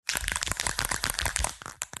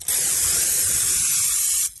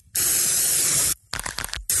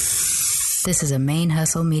This is a Main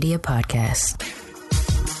Hustle Media podcast.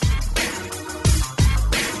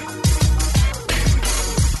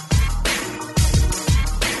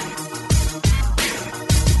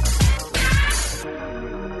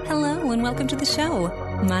 Hello and welcome to the show.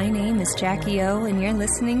 My name is Jackie O and you're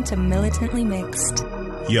listening to Militantly Mixed.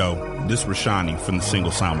 Yo, this is Rashani from the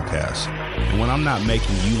Single Simulcast. And when I'm not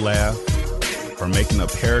making you laugh or making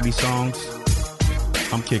up parody songs,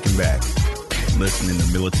 I'm kicking back, listening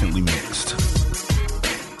to Militantly Mixed.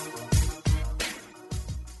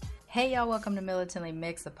 Hey y'all, welcome to Militantly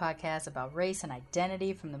Mixed, the podcast about race and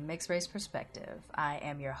identity from the mixed race perspective. I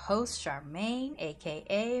am your host, Charmaine,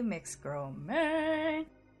 aka Mixed Girl Maine.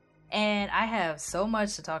 And I have so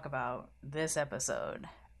much to talk about this episode.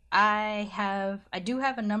 I do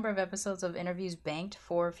have a number of episodes of interviews banked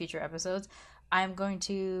for future episodes. I'm going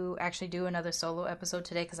to actually do another solo episode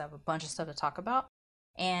today because I have a bunch of stuff to talk about.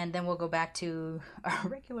 And then we'll go back to our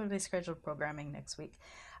regularly scheduled programming next week.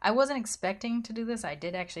 I wasn't expecting to do this. I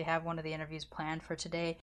did actually have one of the interviews planned for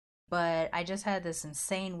today. But I just had this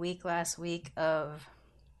insane week last week of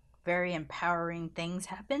very empowering things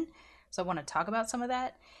happen. So I want to talk about some of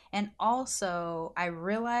that. And also, I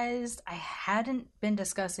realized I hadn't been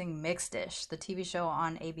discussing Mixed-ish, the TV show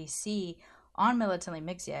on ABC, on Militantly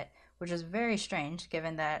Mixed yet, which is very strange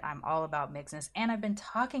given that I'm all about mixedness. And I've been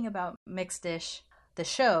talking about Mixed-ish, the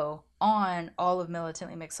show, on all of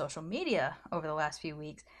Militantly Mixed social media over the last few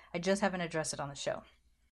weeks. I just haven't addressed it on the show.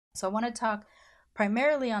 So I want to talk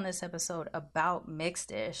primarily on this episode about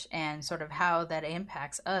Mixed-ish and sort of how that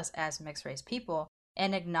impacts us as mixed race people,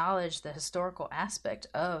 and acknowledge the historical aspect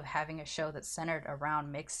of having a show that's centered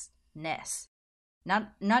around mixedness.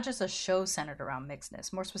 Not just a show centered around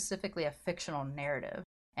mixedness, more specifically a fictional narrative.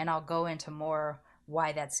 And I'll go into more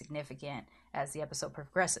why that's significant as the episode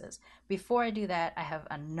progresses. Before I do that, I have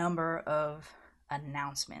a number of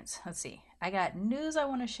announcements. Let's see. I got news I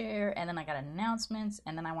want to share, and then I got announcements,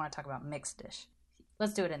 and then I want to talk about Mixed-ish.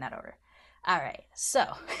 Let's do it in that order. All right. So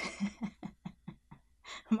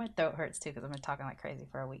my throat hurts too because I've been talking like crazy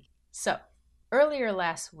for a week. So earlier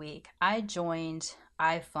last week, I joined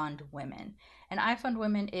iFundWomen. And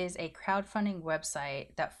iFundWomen is a crowdfunding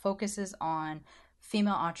website that focuses on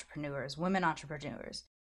female entrepreneurs, women entrepreneurs.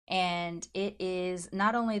 And it is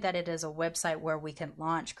not only that it is a website where we can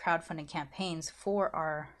launch crowdfunding campaigns for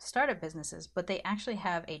our startup businesses, but they actually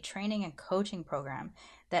have a training and coaching program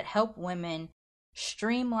that help women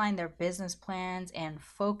streamline their business plans and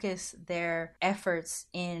focus their efforts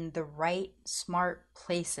in the right, smart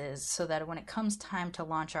places so that when it comes time to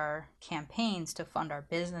launch our campaigns to fund our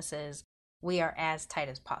businesses, we are as tight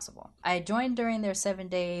as possible. I joined during their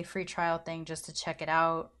 7-day free trial thing just to check it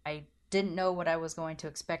out. I didn't know what I was going to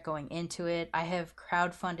expect going into it. I have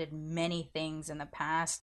crowdfunded many things in the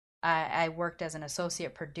past. I worked as an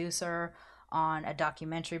associate producer on a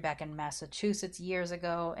documentary back in Massachusetts years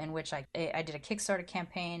ago in which I did a Kickstarter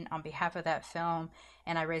campaign on behalf of that film,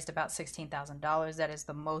 and I raised about $16,000. That is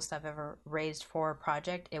the most I've ever raised for a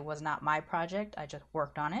project. It was not my project. I just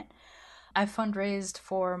worked on it. I fundraised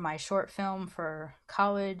for my short film for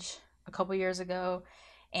college a couple years ago,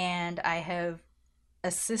 and I have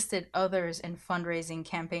assisted others in fundraising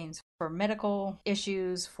campaigns for medical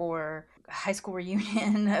issues, for high school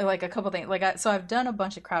reunion, like a couple things. So I've done a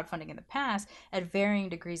bunch of crowdfunding in the past at varying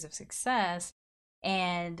degrees of success,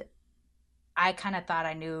 and I kind of thought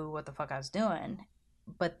I knew what the fuck I was doing.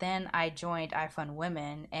 But then I joined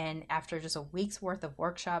iFundWomen, and after just a week's worth of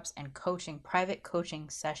workshops and coaching, private coaching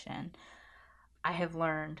session, I have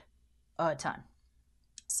learned a ton.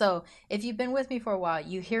 So if you've been with me for a while,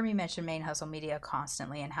 you hear me mention Main Hustle Media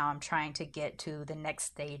constantly and how I'm trying to get to the next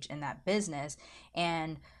stage in that business.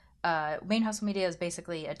 And Main Hustle Media is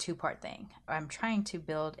basically a two-part thing. I'm trying to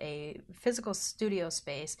build a physical studio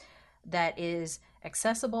space that is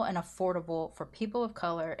accessible and affordable for people of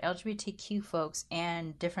color, LGBTQ folks,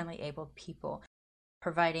 and differently abled people,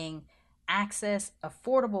 providing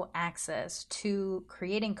affordable access to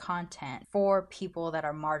creating content for people that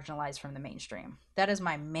are marginalized from the mainstream. That is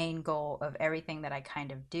my main goal of everything that I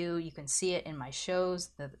kind of do. You can see it in my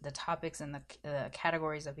shows, the topics and the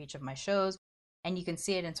categories of each of my shows, and you can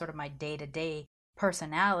see it in sort of my day-to-day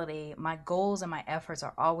personality. My goals and my efforts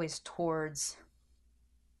are always towards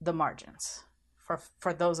the margins.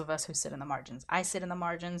 For those of us who sit in the margins. I sit in the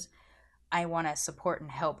margins. I want to support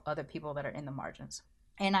and help other people that are in the margins.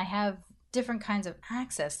 And I have different kinds of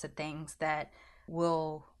access to things that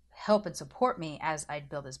will help and support me as I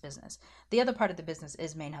build this business. The other part of the business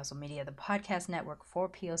is Main Hustle Media, the podcast network for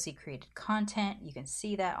POC created content. You can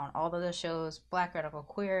see that on all of the shows. Black Radical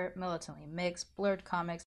Queer, Militantly Mixed, Blurred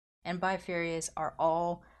Comics, and Bi Furious are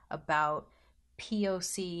all about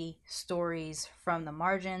POC stories from the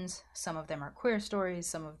margins. Some of them are queer stories,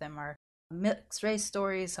 some of them are mixed race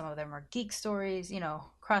stories, some of them are geek stories,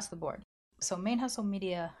 across the board. So Main Hustle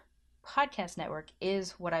Media Podcast Network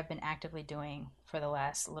is what I've been actively doing for the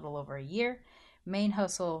last little over a year. Main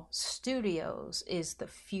Hustle Studios is the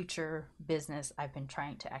future business I've been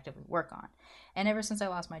trying to actively work on. And ever since I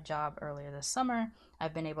lost my job earlier this summer,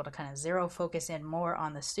 I've been able to kind of zero focus in more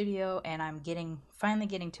on the studio, and I'm finally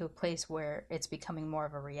getting to a place where it's becoming more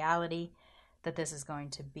of a reality that this is going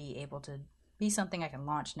to be able to be something I can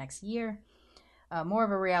launch next year. More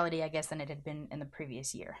of a reality, I guess, than it had been in the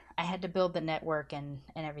previous year. I had to build the network and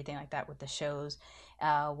everything like that with the shows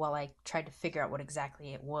while I tried to figure out what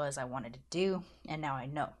exactly it was I wanted to do, and now I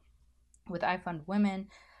know. With I Fund Women,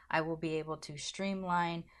 I will be able to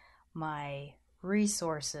streamline my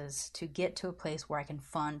resources to get to a place where I can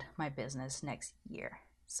fund my business next year.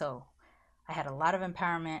 So I had a lot of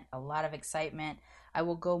empowerment, a lot of excitement. I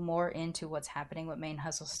will go more into what's happening with Main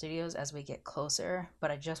Hustle Studios as we get closer,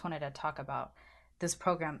 but I just wanted to talk about this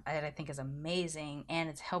program that I think is amazing, and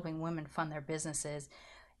it's helping women fund their businesses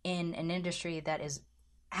in an industry that is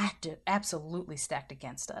absolutely stacked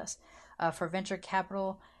against us. For venture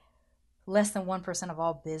capital, less than 1% of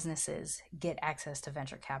all businesses get access to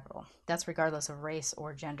venture capital. That's regardless of race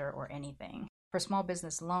or gender or anything. For small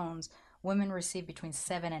business loans, women receive between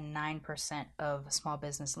 7 and 9% of small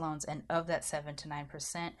business loans, and of that 7 to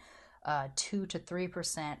 9%, 2 to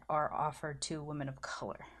 3% are offered to women of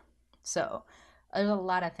color. So there's a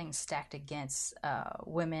lot of things stacked against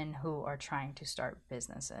women who are trying to start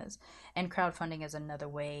businesses. And crowdfunding is another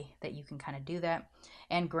way that you can kind of do that.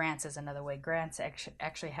 And grants is another way. Grants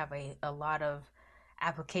actually have a lot of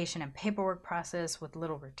application and paperwork process with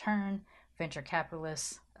little return. Venture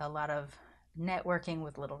capitalists, a lot of networking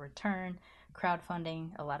with little return. Crowdfunding,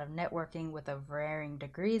 a lot of networking with a varying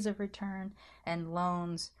degrees of return. And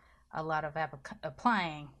loans, a lot of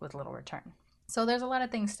applying with little return. So there's a lot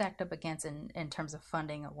of things stacked up against in terms of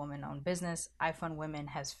funding a woman-owned business. I Fund Women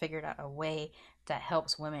has figured out a way that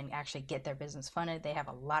helps women actually get their business funded. They have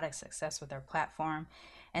a lot of success with their platform.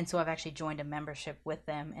 And so I've actually joined a membership with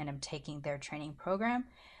them and am taking their training program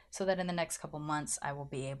so that in the next couple months, I will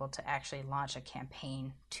be able to actually launch a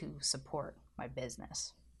campaign to support my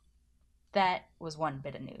business. That was one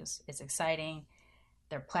bit of news. It's exciting.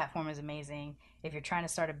 Their platform is amazing. If you're trying to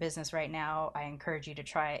start a business right now, I encourage you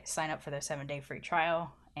to sign up for their 7-day free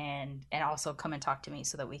trial and also come and talk to me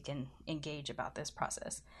so that we can engage about this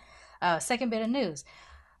process. Second bit of news.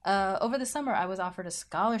 Over the summer, I was offered a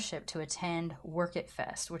scholarship to attend Work It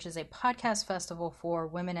Fest, which is a podcast festival for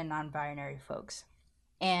women and non-binary folks.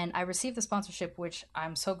 And I received the sponsorship, which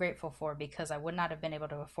I'm so grateful for because I would not have been able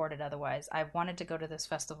to afford it otherwise. I wanted to go to this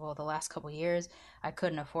festival the last couple years. I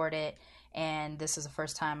couldn't afford it, and this is the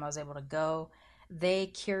first time I was able to go. They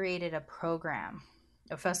curated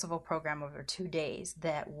a festival program over 2 days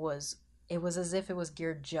it was as if it was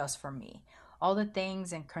geared just for me. All the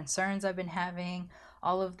things and concerns I've been having,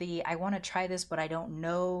 all of the, I want to try this, but I don't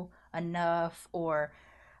know enough, or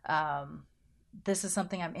this is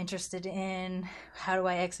something I'm interested in. How do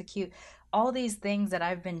I execute? All these things that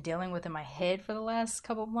I've been dealing with in my head for the last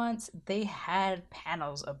couple months, they had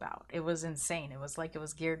panels about. It was insane. It was like it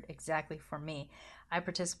was geared exactly for me. I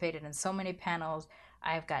participated in so many panels.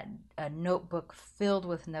 I've got a notebook filled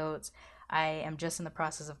with notes. I am just in the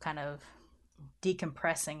process of kind of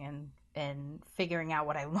decompressing and figuring out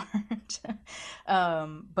what I learned.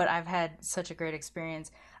 But I've had such a great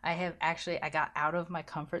experience. I got out of my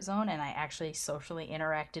comfort zone, and I actually socially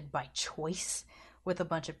interacted by choice with a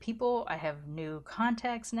bunch of people. I have new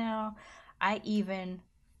contacts now. I even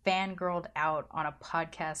fangirled out on a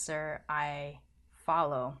podcaster I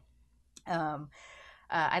follow.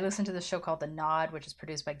 I listen to the show called The Nod, which is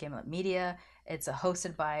produced by Gimlet Media. It's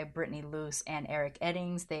hosted by Brittany Luce and Eric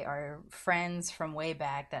Eddings. They are friends from way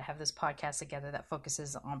back that have this podcast together that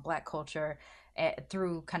focuses on Black culture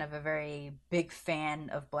through kind of a very big fan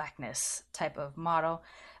of Blackness type of model,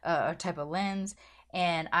 type of lens.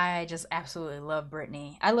 And I just absolutely love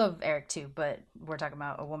Brittany. I love Eric too, but we're talking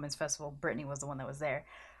about a women's festival. Brittany was the one that was there.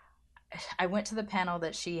 I went to the panel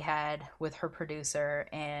that she had with her producer,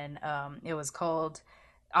 and it was called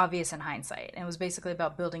Obvious in Hindsight. And it was basically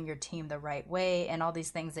about building your team the right way and all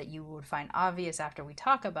these things that you would find obvious after we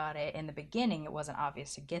talk about it. In the beginning, it wasn't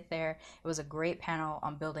obvious to get there. It was a great panel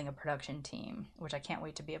on building a production team, which I can't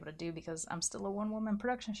wait to be able to do because I'm still a one-woman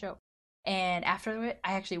production show. And after it,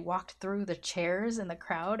 I actually walked through the chairs in the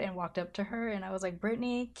crowd and walked up to her, and I was like,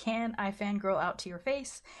 Brittany, can I fangirl out to your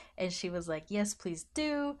face? And she was like, yes, please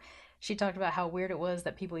do. She talked about how weird it was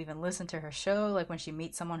that people even listen to her show. Like when she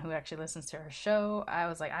meets someone who actually listens to her show, I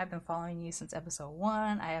was like, I've been following you since episode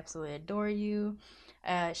 1. I absolutely adore you.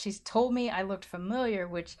 She's told me I looked familiar,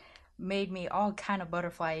 which made me all kind of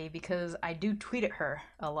butterfly because I do tweet at her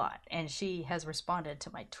a lot, and she has responded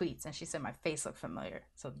to my tweets, and she said my face looked familiar.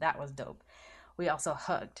 So that was dope. We also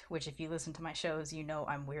hugged, which if you listen to my shows, you know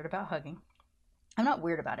I'm weird about hugging. I'm not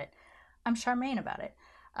weird about it. I'm Charmaine about it.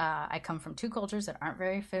 I come from 2 cultures that aren't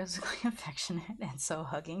very physically affectionate, and so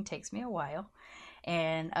hugging takes me a while.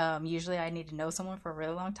 And usually I need to know someone for a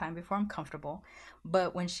really long time before I'm comfortable.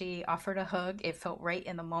 But when she offered a hug, it felt right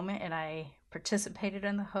in the moment, and I participated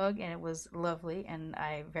in the hug, and it was lovely, and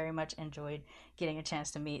I very much enjoyed getting a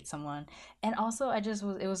chance to meet someone. And also,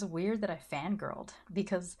 it was weird that I fangirled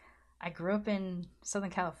because I grew up in Southern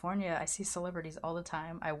California. I see celebrities all the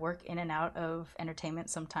time. I work in and out of entertainment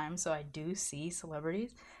sometimes, so I do see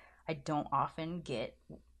celebrities. I don't often get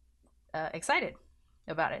excited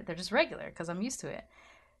about it. They're just regular because I'm used to it.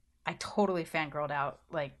 I totally fangirled out.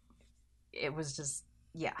 Like, it was just,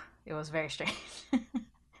 yeah, it was very strange.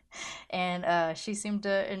 And she seemed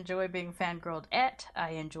to enjoy being fangirled at.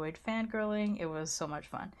 I enjoyed fangirling. It was so much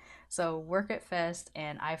fun. So Work It Fest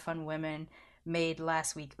and iFund Women made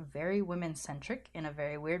last week very women-centric in a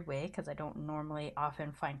very weird way, because I don't normally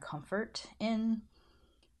often find comfort in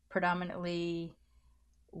predominantly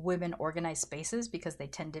women organized spaces, because they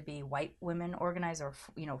tend to be white women organized, or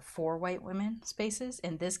for white women spaces.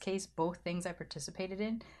 In this case, both things I participated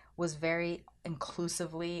in was very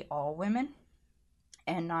inclusively all women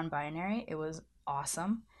and non-binary. It was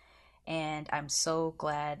awesome, and I'm so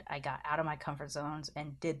glad I got out of my comfort zones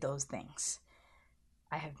and did those things.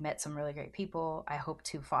 I have met some really great people. I hope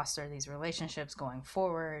to foster these relationships going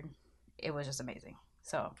forward. It was just amazing.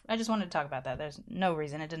 So I just wanted to talk about that. There's no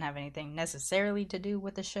reason. It didn't have anything necessarily to do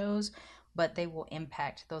with the shows, but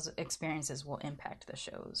those experiences will impact the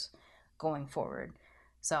shows going forward.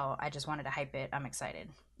 So I just wanted to hype it. I'm excited.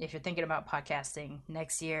 If you're thinking about podcasting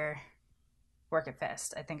next year, Work It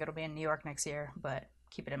Fest. I think it'll be in New York next year, but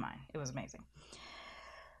keep it in mind. It was amazing.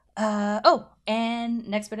 And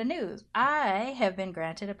next bit of news. I have been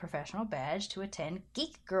granted a professional badge to attend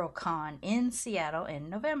Geek Girl Con in Seattle in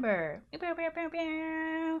November.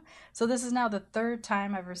 So this is now the 3rd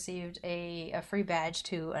time I've received a free badge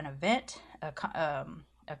to an event, a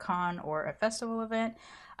con or a festival event.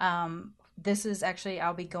 This is actually,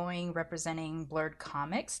 I'll be going representing Blurred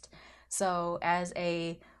Comics. So as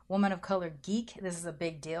a woman of color geek, this is a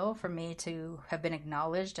big deal for me to have been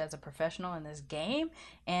acknowledged as a professional in this game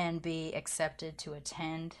and be accepted to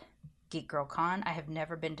attend Geek Girl Con. I have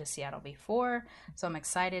never been to Seattle before, so I'm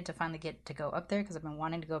excited to finally get to go up there, because I've been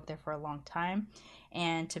wanting to go up there for a long time.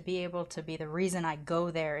 And to be able to be the reason I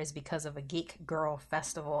go there is because of a Geek Girl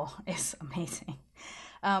festival is amazing.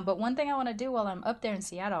 But one thing I want to do while I'm up there in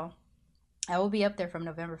Seattle, I will be up there from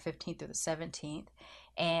November 15th through the 17th,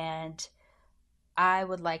 and I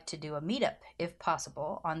would like to do a meetup, if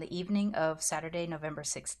possible, on the evening of Saturday, November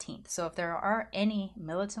 16th. So if there are any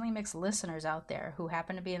Militantly Mixed listeners out there who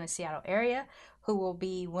happen to be in the Seattle area who will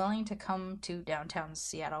be willing to come to downtown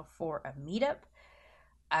Seattle for a meetup,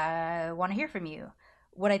 I want to hear from you.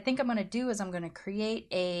 What I think I'm going to do is I'm going to create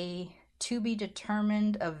a to be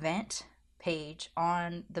determined event page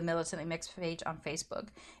on the Militantly Mixed page on Facebook.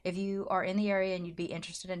 If you are in the area and you'd be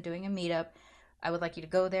interested in doing a meetup, I would like you to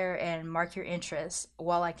go there and mark your interests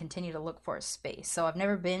while I continue to look for a space. So I've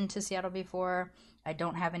never been to Seattle before. I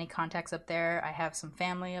don't have any contacts up there. I have some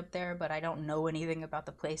family up there, but I don't know anything about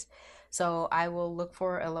the place. So I will look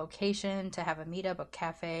for a location to have a meetup, a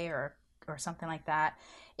cafe or something like that.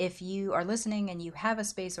 If you are listening and you have a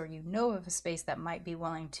space, or you know of a space that might be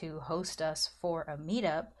willing to host us for a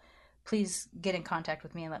meetup, please get in contact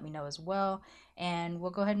with me and let me know as well. And we'll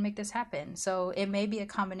go ahead and make this happen. So it may be a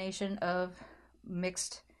combination of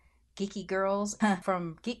mixed geeky girls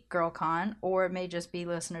from Geek Girl Con, or it may just be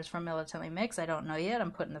listeners from Militantly Mixed. I don't know yet. I'm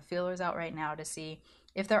putting the feelers out right now to see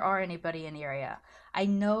if there are anybody in the area. I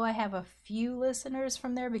know I have a few listeners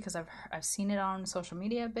from there because I've seen it on social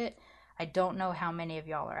media a bit. I don't know how many of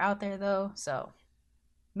y'all are out there though. So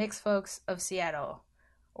mixed folks of Seattle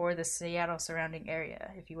or the Seattle surrounding area,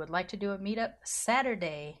 if you would like to do a meetup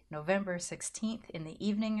Saturday, November 16th in the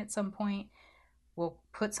evening at some point, we'll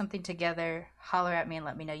put something together. Holler at me and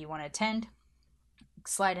let me know you want to attend.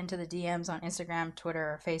 Slide into the DMs on Instagram, Twitter,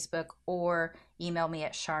 or Facebook, or email me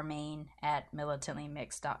at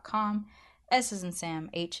charmaine@militantlymixed.com. S as in Sam,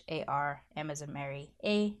 H-A-R, M as in Mary,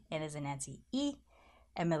 A, N as in Nancy, E,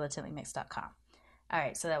 at militantlymixed.com. All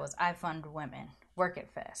right, so that was iFund Women, Work It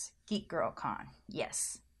Fest, Geek Girl Con.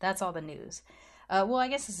 Yes, that's all the news. Well, I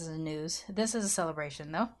guess this is news. This is a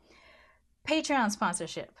celebration, though. Patreon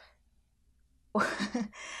sponsorship.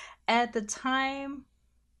 At the time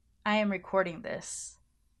I am recording this,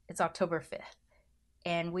 it's October 5th,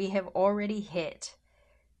 and we have already hit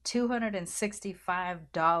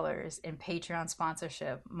 $265 in Patreon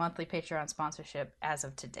sponsorship, monthly Patreon sponsorship as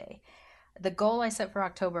of today. The goal I set for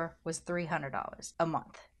October was $300 a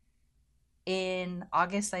month. In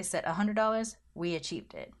August, I set $100. We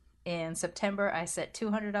achieved it. In September, I set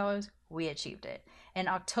 $200. We achieved it. In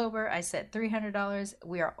October, I set $300.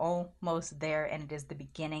 We are almost there, and it is the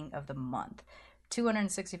beginning of the month.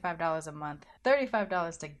 $265 a month,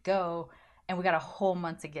 $35 to go, and we got a whole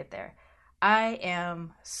month to get there. I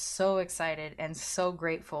am so excited and so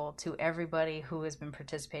grateful to everybody who has been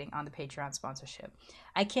participating on the Patreon sponsorship.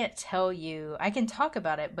 I can't tell you, I can talk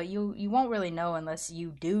about it, but you won't really know unless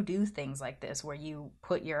you do things like this, where you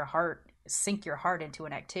put your heart, sink your heart into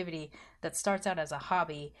an activity that starts out as a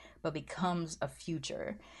hobby but becomes a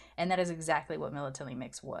future. And that is exactly what Militantly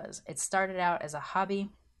Mixed was. It started out as a hobby,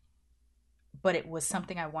 but it was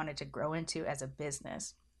something I wanted to grow into as a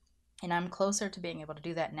business. And I'm closer to being able to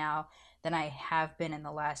do that now than I have been in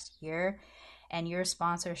the last year. And your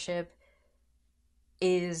sponsorship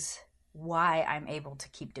is why I'm able to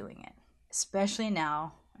keep doing it. Especially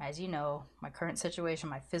now, as you know, my current situation,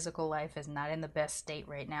 my physical life is not in the best state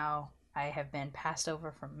right now. I have been passed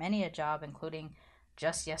over for many a job, including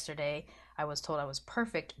just yesterday. I was told I was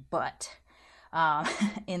perfect, but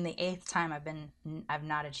in the 8th time I've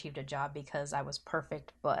not achieved a job because I was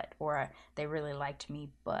perfect, but, or they really liked me,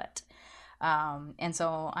 but. And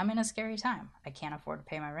so I'm in a scary time. I can't afford to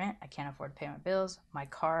pay my rent. I can't afford to pay my bills. My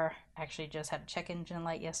car actually just had a check engine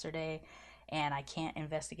light yesterday, and I can't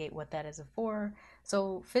investigate what that is for.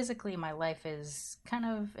 So physically, my life is kind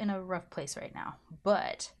of in a rough place right now.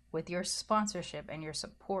 But with your sponsorship and your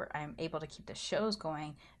support, I'm able to keep the shows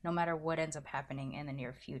going no matter what ends up happening in the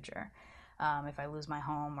near future. If I lose my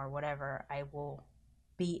home or whatever, I will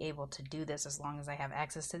be able to do this as long as I have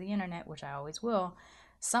access to the internet, which I always will.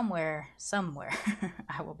 Somewhere,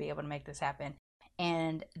 I will be able to make this happen.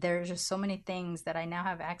 And there's just so many things that I now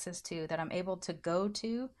have access to that I'm able to go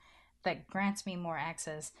to that grants me more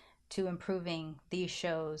access to improving these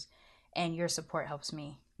shows, and your support helps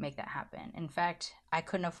me make that happen. In fact, I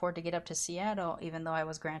couldn't afford to get up to Seattle even though I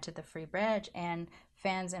was granted the free badge, and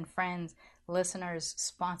fans and friends, listeners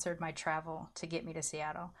sponsored my travel to get me to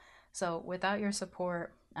Seattle. So without your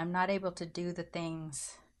support, I'm not able to do the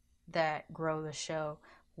things that grow the show.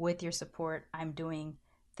 With your support, I'm doing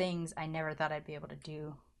things I never thought I'd be able to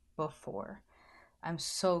do before. I'm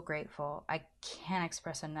so grateful. I can't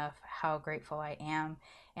express enough how grateful I am.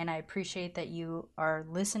 And I appreciate that you are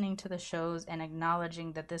listening to the shows and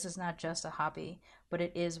acknowledging that this is not just a hobby, but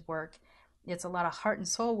it is work. It's a lot of heart and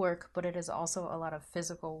soul work, but it is also a lot of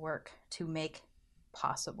physical work to make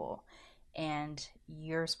possible. And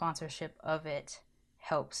your sponsorship of it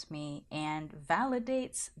helps me and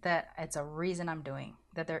validates that it's a reason I'm doing,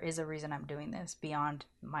 that there is a reason I'm doing this beyond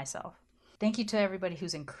myself. Thank you to everybody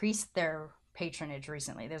who's increased their patronage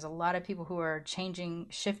recently. There's a lot of people who are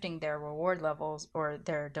shifting their reward levels or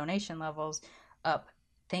their donation levels up.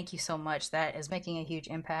 Thank you so much. That is making a huge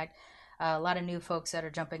impact. A lot of new folks that are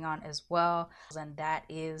jumping on as well, and that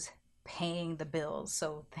is paying the bills.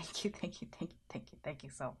 So thank you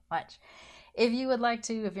so much. If you would like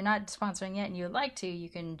to, if you're not sponsoring yet and you would like to, you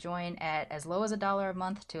can join at as low as $1 a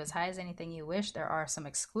month to as high as anything you wish. There are some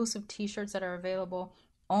exclusive t-shirts that are available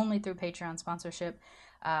only through Patreon sponsorship.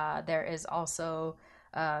 There is also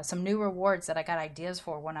some new rewards that I got ideas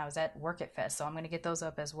for when I was at Work It Fest, so I'm going to get those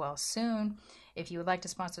up as well soon. If you would like to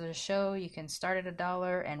sponsor the show, you can start at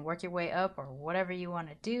 $1 and work your way up, or whatever you want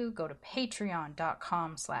to do. Go to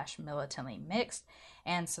patreon.com/militantlymixed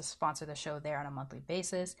and sponsor the show there on a monthly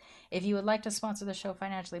basis. If you would like to sponsor the show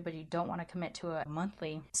financially, but you don't want to commit to a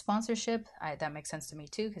monthly sponsorship, that makes sense to me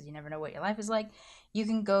too, because you never know what your life is like. You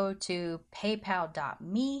can go to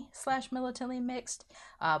paypal.me/militantlymixed,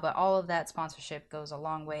 but all of that sponsorship goes a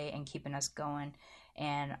long way in keeping us going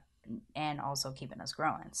and also keeping us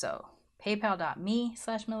growing. So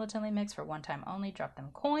paypal.me/militantlymixed for one time only, drop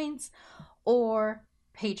them coins, or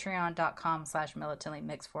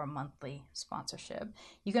patreon.com/militantlymixed for a monthly sponsorship.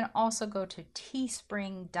 You can also go to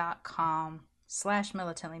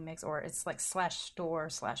teespring.com/militantlymixed, or it's like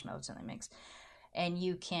 /store/militantlymixed. And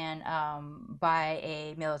you can buy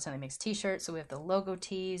a Militantly Mixed t-shirt. So we have the logo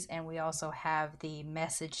tees, and we also have the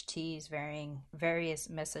message tees, various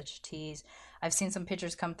message tees. I've seen some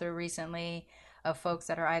pictures come through recently of folks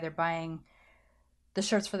that are either buying the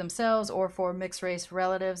shirts for themselves or for mixed race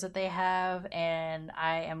relatives that they have, and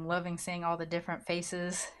I am loving seeing all the different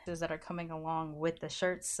faces that are coming along with the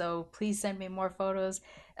shirts. So please send me more photos.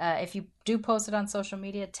 If you do post it on social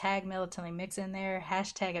media, tag Militantly Mix in there,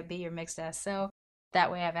 hashtag it be your mixed ass self.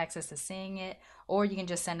 That way I have access to seeing it. Or you can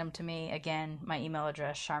just send them to me. Again, my email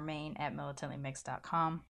address,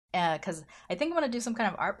 charmaine@militantlymix.com. Because I think I'm going to do some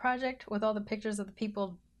kind of art project with all the pictures of the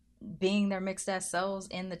people being their mixed ass selves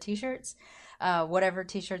in the t-shirts. Whatever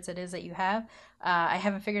t-shirts it is that you have. I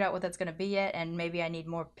haven't figured out what that's going to be yet, and maybe I need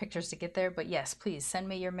more pictures to get there. But yes, please send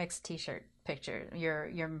me your mixed t-shirt picture,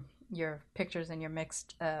 your pictures and your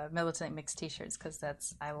mixed Militantly Mixed t-shirts, because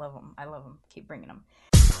I love them. I love them. Keep bringing them.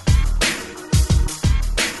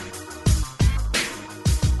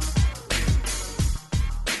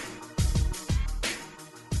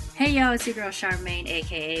 Hey y'all, it's your girl Charmaine,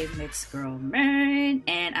 aka Mixed Girl Main,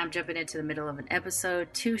 and I'm jumping into the middle of an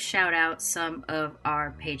episode to shout out some of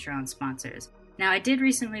our Patreon sponsors. Now, I did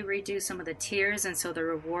recently redo some of the tiers, and so the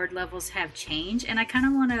reward levels have changed, and I kind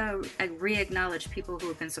of want to re-acknowledge people who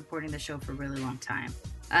have been supporting the show for a really long time.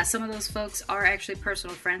 Some of those folks are actually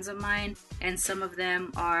personal friends of mine, and some of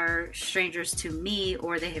them are strangers to me,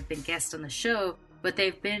 or they have been guests on the show, but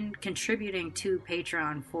they've been contributing to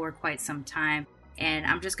Patreon for quite some time. And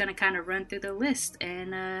I'm just going to kind of run through the list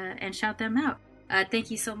and shout them out.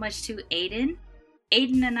 Thank you so much to Aiden.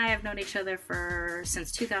 Aiden and I have known each other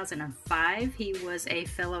since 2005. He was a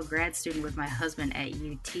fellow grad student with my husband at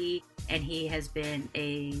UT, and he has been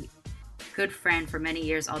a good friend for many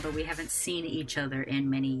years, although we haven't seen each other in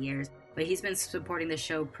many years. But he's been supporting the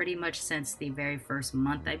show pretty much since the very first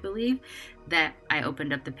month, I believe, that I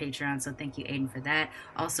opened up the Patreon. So thank you, Aiden, for that.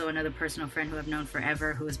 Also, another personal friend who I've known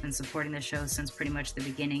forever who has been supporting the show since pretty much the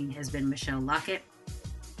beginning has been Michelle Lockett.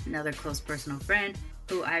 Another close personal friend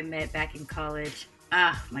who I met back in college.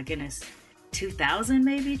 My goodness, 2000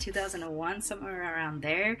 maybe? 2001, somewhere around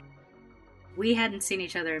there. We hadn't seen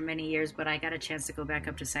each other in many years, but I got a chance to go back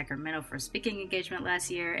up to Sacramento for a speaking engagement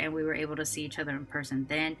last year, and we were able to see each other in person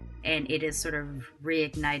then, and it has sort of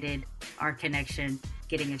reignited our connection,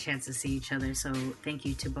 getting a chance to see each other. So thank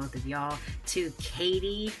you to both of y'all. To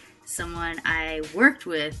Katie, someone I worked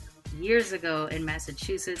with years ago in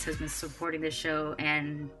Massachusetts, has been supporting the show,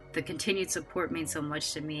 and the continued support means so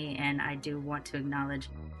much to me, and I do want to acknowledge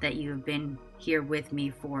that you have been here with me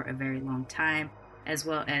for a very long time. As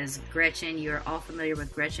well as Gretchen. You're all familiar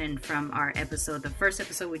with Gretchen from our episode. The first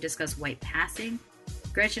episode we discussed white passing.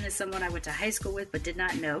 Gretchen is someone I went to high school with but did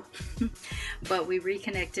not know. But we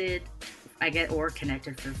reconnected, or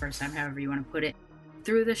connected for the first time, however you want to put it,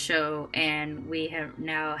 through the show, and we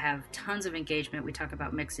now have tons of engagement. We talk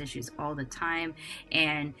about mixed issues all the time,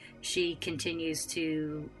 and she continues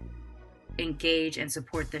to engage and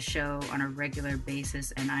support the show on a regular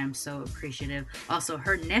basis, and I am so appreciative. Also,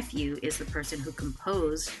 her nephew is the person who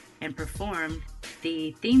composed and performed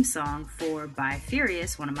the theme song for Bi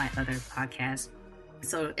Furious, one of my other podcasts.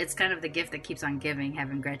 So it's kind of the gift that keeps on giving,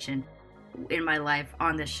 having Gretchen in my life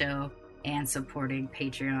on the show and supporting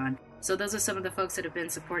Patreon. So those are some of the folks that have been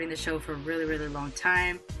supporting the show for a really, really long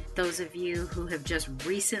time. Those of you who have just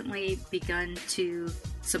recently begun to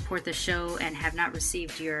support the show and have not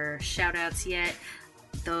received your shout outs yet,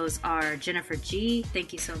 those are Jennifer G.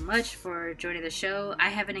 Thank you so much for joining the show. I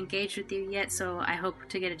haven't engaged with you yet, so I hope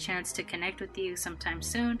to get a chance to connect with you sometime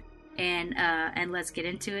soon. And let's get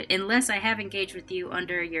into it. Unless I have engaged with you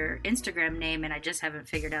under your Instagram name and I just haven't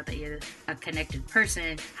figured out that you're a connected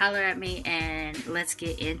person, holler at me and let's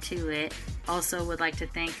get into it. Also would like to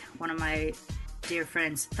thank one of my dear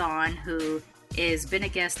friends, Thon, who has been a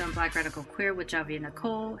guest on Black Radical Queer with Javi and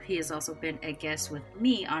Nicole. He has also been a guest with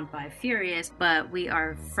me on Bi Furious, but we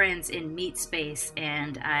are friends in Meat Space,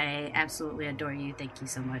 and I absolutely adore you. Thank you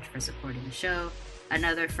so much for supporting the show.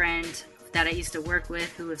 Another friend that I used to work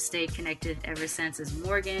with who have stayed connected ever since is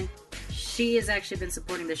Morgan. She has actually been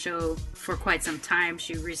supporting the show for quite some time.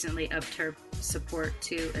 She recently upped her support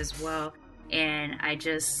too as well. And I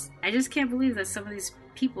just can't believe that some of these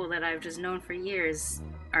people that I've just known for years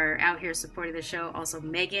are out here supporting the show. Also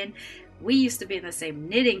Megan, we used to be in the same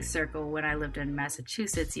knitting circle when I lived in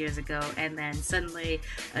Massachusetts years ago, and then suddenly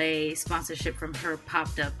a sponsorship from her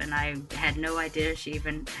popped up and I had no idea she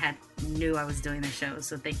even knew I was doing the show.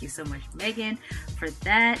 So thank you so much, Megan, for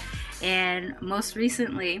that. And most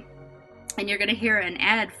recently, and you're going to hear an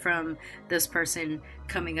ad from this person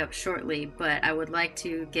coming up shortly, but I would like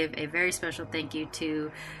to give a very special thank you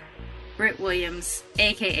to Britt Williams,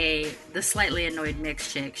 aka the Slightly Annoyed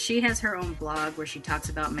Mixed Chick. She has her own blog where she talks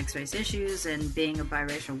about mixed race issues and being a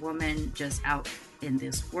biracial woman just out in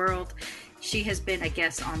this world. She has been a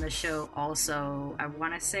guest on the show also, I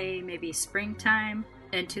want to say maybe springtime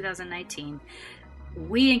in 2019.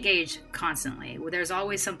 we engage constantly. There's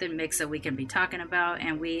always something mixed that we can be talking about,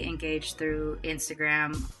 and we engage through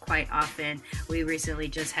Instagram quite often. We recently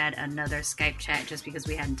just had another Skype chat just because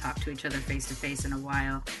we hadn't talked to each other face to face in a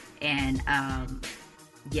while. And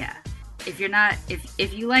yeah, if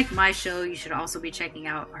you like my show, you should also be checking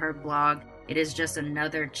out her blog. It is just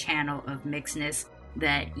another channel of mixedness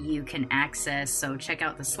that you can access. So check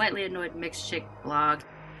out the Slightly Annoyed Mixed Chick blog,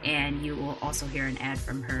 and you will also hear an ad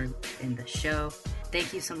from her in the show.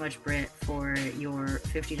 Thank you so much, Britt, for your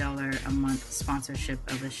 $50 a month sponsorship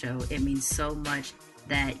of the show. It means so much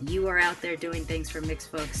that you are out there doing things for mixed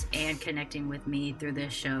folks and connecting with me through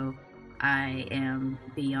this show. I am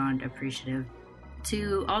beyond appreciative.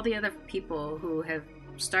 To all the other people who have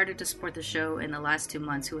started to support the show in the last 2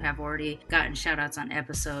 months, who have already gotten shout outs on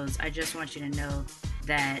episodes, I just want you to know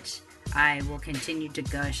that I will continue to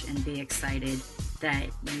gush and be excited that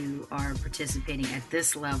you are participating at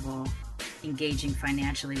this level, engaging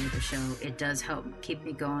financially with the show. It does help keep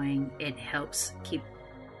me going. It helps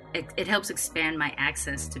expand my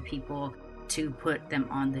access to people to put them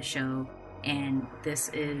on the show. And this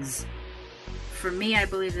is, for me, I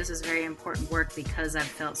believe this is very important work because I've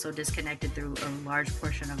felt so disconnected through a large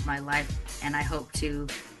portion of my life, and I hope to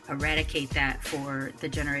eradicate that for the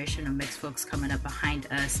generation of mixed folks coming up behind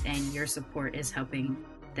us, and your support is helping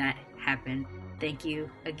that happen. Thank you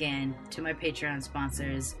again to my Patreon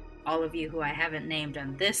sponsors, all of you who I haven't named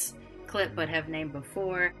on this clip but have named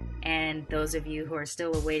before, and those of you who are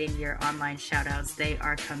still awaiting your online shoutouts, they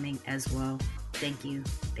are coming as well. Thank you,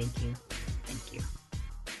 thank you, thank you.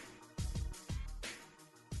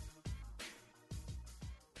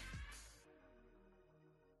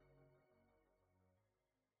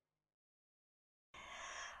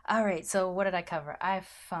 All right, so what did I cover?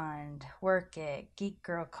 iFund, Work It, Geek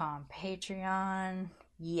Girl Com, Patreon.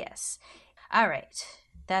 Yes. All right,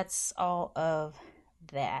 that's all of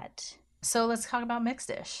that. So let's talk about Mixed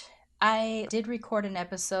Dish. I did record an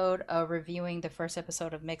episode reviewing the first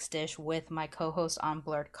episode of Mixed Dish with my co-host on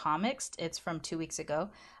Blurred Comics. It's from 2 weeks ago.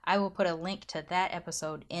 I will put a link to that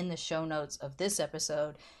episode in the show notes of this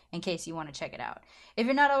episode in case you want to check it out. If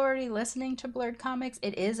you're not already listening to Blurred Comics,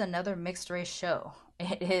 it is another mixed race show.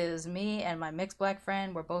 It is me and my mixed black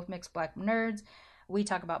friend. We're both mixed black nerds. We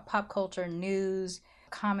talk about pop culture, news,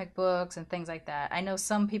 comic books, and things like that. I know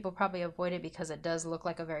some people probably avoid it because it does look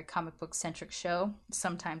like a very comic book centric show.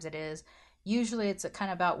 Sometimes it is. Usually it's kind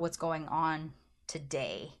of about what's going on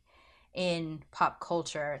today in pop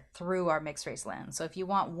culture through our mixed race lens. So if you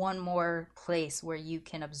want one more place where you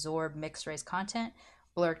can absorb mixed race content,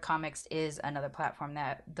 Blurred Comics is another platform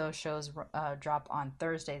that those shows drop on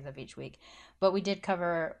Thursdays of each week. But we did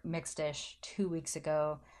cover Mixed Dish 2 weeks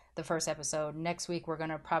ago, the first episode. Next week we're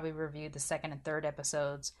gonna probably review the second and third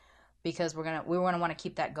episodes because we want to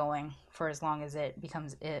keep that going for as long as it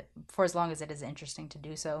is interesting to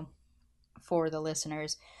do so for the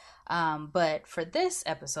listeners. But for this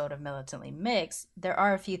episode of Militantly Mixed, there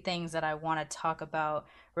are a few things that I want to talk about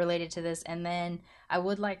related to this, and then I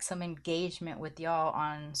would like some engagement with y'all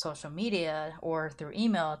on social media or through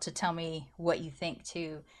email to tell me what you think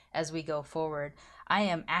too as we go forward. I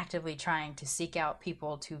am actively trying to seek out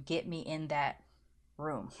people to get me in that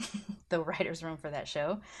room, the writer's room for that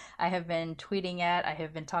show. I have been tweeting I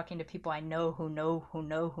have been talking to people I know who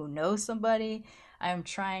know somebody. I am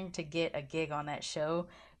trying to get a gig on that show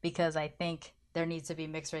because I think there needs to be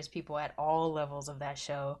mixed race people at all levels of that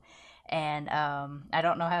show. And I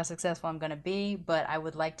don't know how successful I'm going to be, but I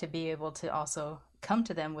would like to be able to also come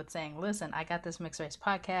to them with saying, listen, I got this mixed race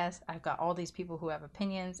podcast. I've got all these people who have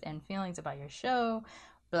opinions and feelings about your show,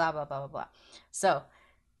 blah, blah, blah, blah, blah. So,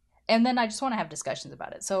 and then I just want to have discussions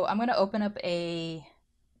about it. So I'm going to open up a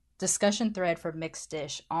discussion thread for Mixed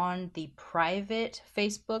Dish on the private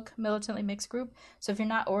Facebook Militantly Mixed group. So if you're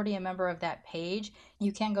not already a member of that page,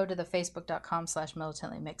 you can go to the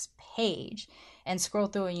facebook.com/militantly mixed page and scroll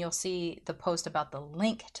through and you'll see the post about the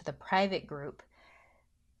link to the private group.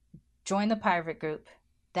 Join the private group.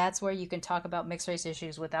 That's where you can talk about mixed race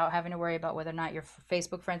issues without having to worry about whether or not your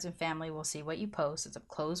Facebook friends and family will see what you post. It's a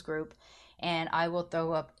closed group. And I will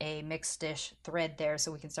throw up a Mixed Dish thread there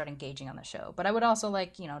so we can start engaging on the show. But I would also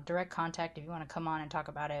like, direct contact if you want to come on and talk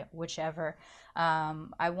about it, whichever. We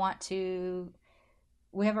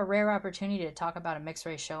have a rare opportunity to talk about a mixed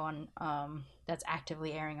race show on that's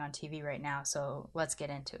actively airing on TV right now. So let's get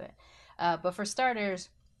into it. But for starters,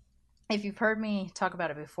 if you've heard me talk about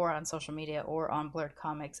it before on social media or on Blurred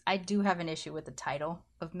Comics, I do have an issue with the title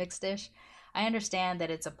of Mixed Dish. I understand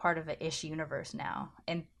that it's a part of an ish universe now,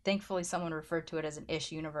 and thankfully someone referred to it as an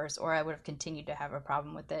ish universe, or I would have continued to have a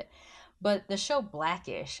problem with it. But the show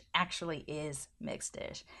Blackish actually is Mixed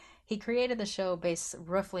Dish. he created the show based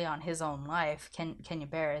roughly on his own life, Kenya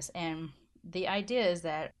Barris, and the idea is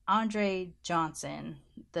that Andre Johnson,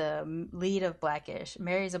 the lead of Blackish,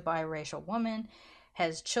 marries a biracial woman,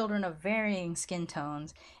 has children of varying skin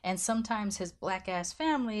tones, and sometimes his black ass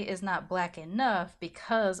family is not black enough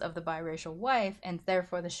because of the biracial wife, and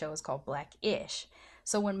therefore the show is called Blackish.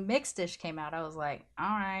 So when Mixedish came out, I was like, all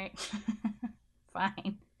right,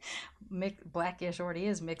 fine. Blackish already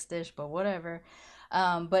is Mixedish, but whatever.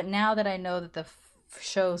 But now that I know that the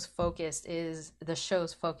show's focus is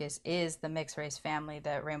the mixed race family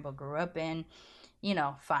that Rainbow grew up in, you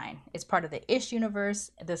know, fine. It's part of the Ish universe.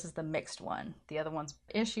 This is the mixed one. The other one's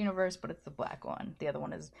Ish universe, but it's the black one. The other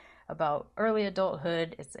one is about early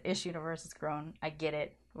adulthood. It's the Ish universe. It's grown. I get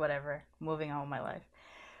it. Whatever. Moving on with my life.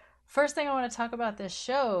 First thing I want to talk about this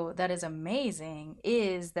show that is amazing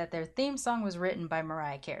is that their theme song was written by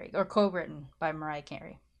Mariah Carey, or co-written by Mariah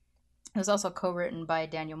Carey. It was also co-written by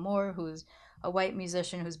Daniel Moore, who's a white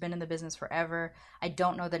musician who's been in the business forever. I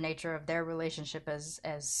don't know the nature of their relationship as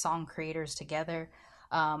song creators together.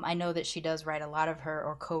 I know that she does write a lot of her,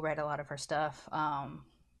 or co-write a lot of her stuff.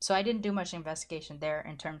 So I didn't do much investigation there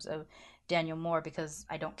in terms of Daniel Moore, because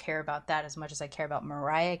I don't care about that as much as I care about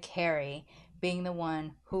Mariah Carey being the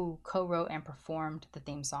one who co-wrote and performed the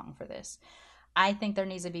theme song for this. I think there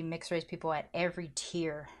needs to be mixed race people at every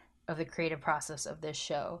tier of the creative process of this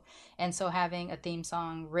show. And so having a theme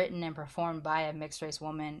song written and performed by a mixed race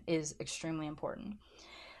woman is extremely important.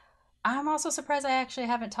 I'm also surprised I actually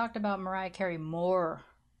haven't talked about Mariah Carey more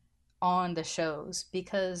on the shows,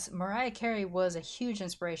 because Mariah Carey was a huge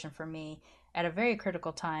inspiration for me at a very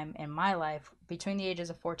critical time in my life between the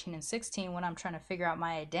ages of 14 and 16, when I'm trying to figure out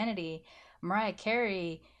my identity. Mariah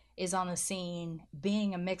Carey is on the scene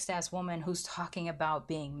being a mixed ass woman who's talking about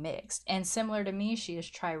being mixed. And similar to me, she is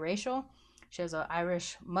triracial. She has an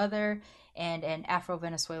Irish mother and an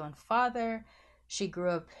Afro-Venezuelan father. She grew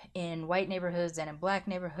up in white neighborhoods and in black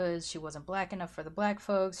neighborhoods. She wasn't black enough for the black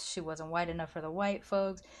folks. She wasn't white enough for the white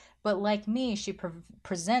folks. But like me, she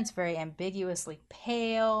presents very ambiguously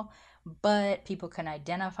pale, but people can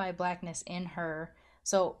identify blackness in her.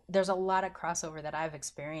 So there's a lot of crossover that I've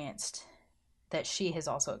experienced that she has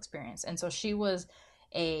also experienced. And so she was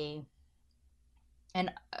an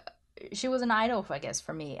idol, I guess,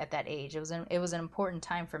 for me at that age. It was an important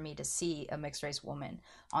time for me to see a mixed race woman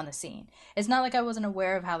on the scene. It's not like I wasn't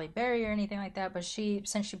aware of Halle Berry or anything like that, but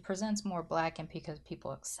since she presents more black, and because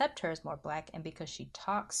people accept her as more black, and because she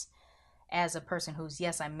talks as a person who's,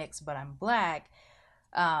 yes, I'm mixed, but I'm black,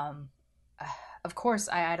 of course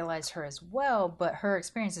I idolized her as well, but her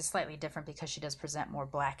experience is slightly different because she does present more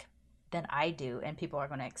black than I do, and people are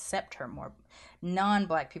going to accept her more.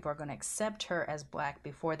 Non-black people are going to accept her as black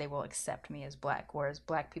before they will accept me as black, whereas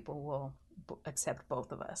black people will accept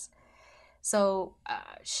both of us. So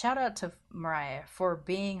shout out to Mariah for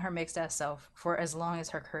being her mixed ass self for as long as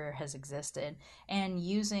her career has existed, and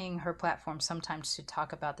using her platform sometimes to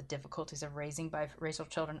talk about the difficulties of raising biracial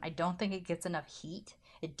children. I don't think it gets enough heat.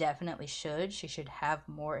 It definitely should. She should have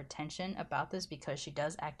more attention about this because she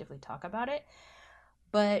does actively talk about it.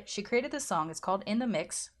 But she created this song. It's called In the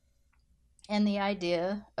Mix. And the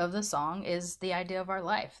idea of the song is the idea of our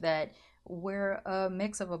life, that we're a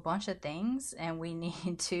mix of a bunch of things, and we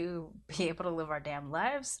need to be able to live our damn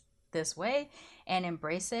lives this way and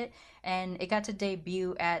embrace it. And it got to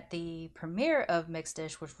debut at the premiere of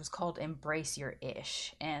Mixedish, which was called Embrace Your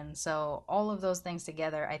Ish. And so all of those things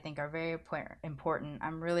together, I think, are very important.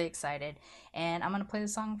 I'm really excited. And I'm going to play the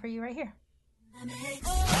song for you right here.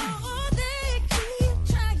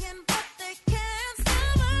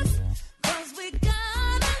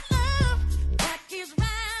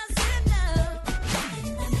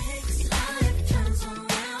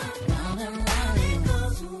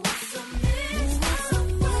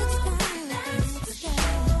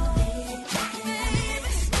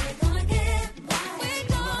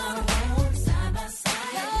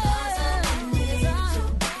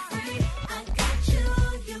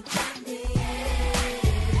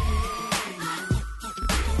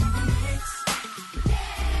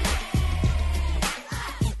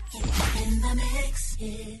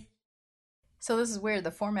 So this is weird.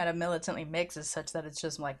 The format of Militantly Mixed is such that it's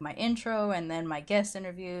just like my intro and then my guest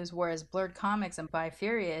interviews, whereas Blurred Comics and Bi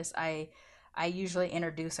Furious, I usually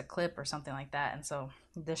introduce a clip or something like that. And so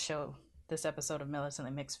this episode of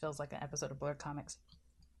Militantly Mixed feels like an episode of Blurred Comics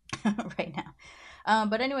right now.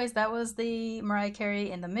 But anyways, that was the Mariah Carey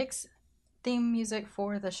in the Mix theme music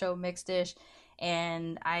for the show Mixedish.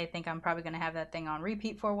 And I think I'm probably going to have that thing on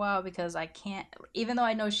repeat for a while, because I can't, even though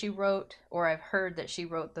I know she wrote, or I've heard that she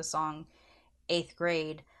wrote the song 8th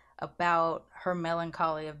Grade, about her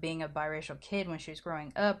melancholy of being a biracial kid when she was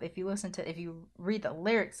growing up. If you read the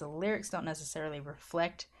lyrics don't necessarily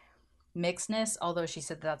reflect mixedness, although she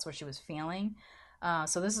said that's what she was feeling.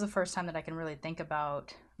 So this is the first time that I can really think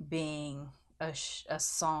about being a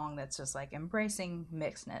song that's just like embracing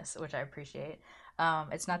mixedness, which I appreciate.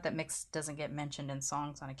 It's not that mix doesn't get mentioned in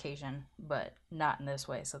songs on occasion, but not in this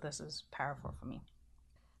way. So this is powerful for me.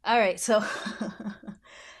 All right, so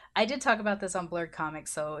I did talk about this on Blurred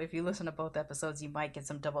Comics, so if you listen to both episodes, you might get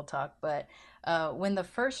some double talk. But when the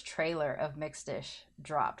first trailer of Mixed-ish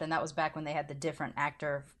dropped, and that was back when they had the different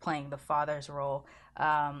actor playing the father's role.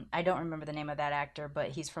 I don't remember the name of that actor, but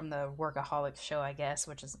he's from the Workaholics show, I guess,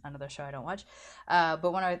 which is another show I don't watch.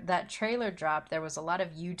 But when that trailer dropped, there was a lot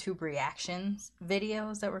of YouTube reactions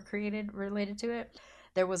videos that were created related to it.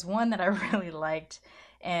 There was one that I really liked,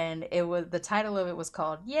 and the title of it was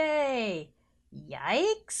called "Yay!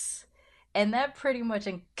 Yikes!" And that pretty much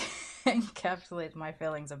encapsulates my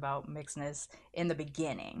feelings about mixedness in the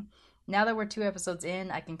beginning. Now that we're 2 episodes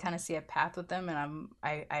in, I can kind of see a path with them, and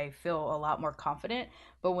I feel a lot more confident.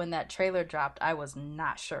 But when that trailer dropped, I was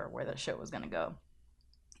not sure where the show was gonna go.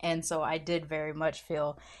 And so I did very much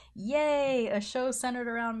feel, yay, a show centered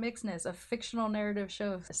around mixedness, a fictional narrative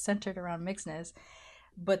show centered around mixedness.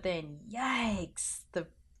 But then, yikes, the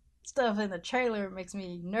stuff in the trailer makes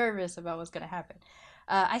me nervous about what's going to happen.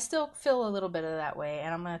 I still feel a little bit of that way,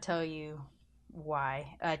 and I'm going to tell you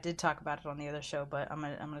why. I did talk about it on the other show, but I'm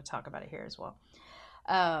going to talk about it here as well.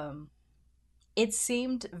 It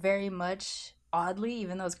seemed very much, oddly,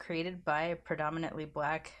 even though it's created by a predominantly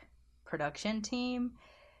black production team,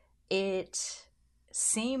 it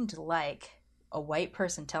seemed like a white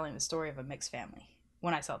person telling the story of a mixed family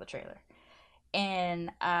when I saw the trailer.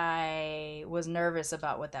 And I was nervous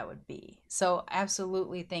about what that would be. So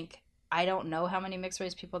absolutely think, I don't know how many mixed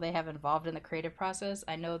race people they have involved in the creative process.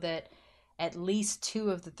 I know that at least 2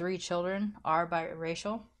 of the 3 children are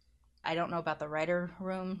biracial. I don't know about the writer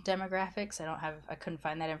room demographics. I couldn't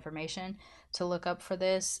find that information to look up for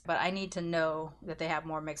this, but I need to know that they have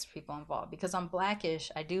more mixed people involved, because on Blackish,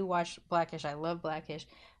 I do watch Blackish. I love Blackish.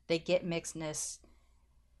 They get mixedness.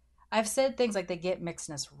 I've said things like they get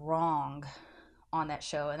mixedness wrong on that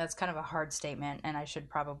show, and that's kind of a hard statement, and I should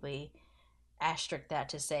probably asterisk that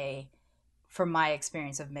to say, from my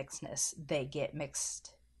experience of mixedness, they get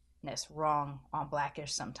mixedness wrong on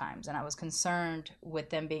Blackish sometimes, and I was concerned with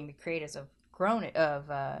them being the creators of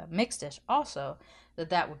Mixed-ish also,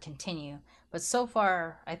 that would continue. But so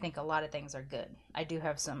far, I think a lot of things are good. I do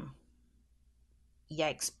have some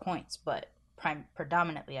yikes points, but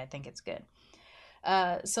predominantly I think it's good.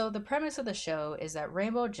 So the premise of the show is that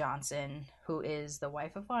Rainbow Johnson, who is the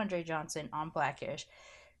wife of Andre Johnson on Blackish,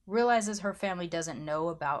 realizes her family doesn't know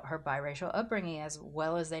about her biracial upbringing as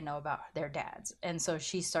well as they know about their dads. And so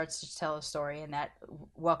she starts to tell a story, and that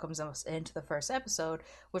welcomes us into the first episode,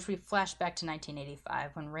 which we flash back to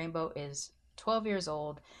 1985 when Rainbow is 12 years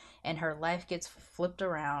old and her life gets flipped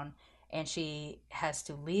around, and she has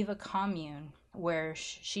to leave a commune where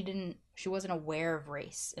she wasn't aware of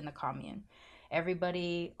race in the commune.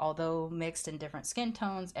 Everybody, although mixed in different skin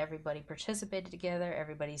tones, everybody participated together,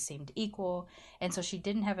 everybody seemed equal, and so she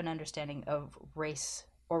didn't have an understanding of race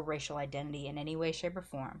or racial identity in any way, shape, or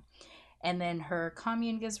form. And then her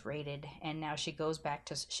commune gets raided, and now she goes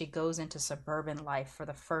into suburban life for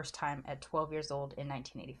the first time at 12 years old in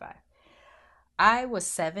 1985. I was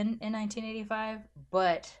 7 in 1985,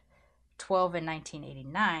 but 12 in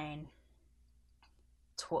 1989,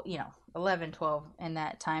 11, 12 in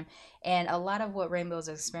that time. And a lot of what Rainbow's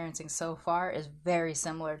experiencing so far is very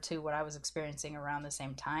similar to what I was experiencing around the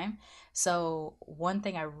same time. So one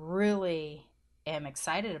thing I really am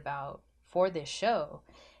excited about for this show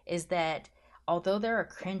is that although there are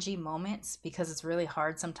cringy moments, because it's really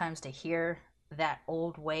hard sometimes to hear that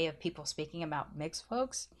old way of people speaking about mixed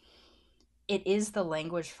folks, it is the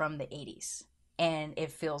language from the 80s. And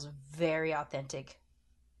it feels very authentic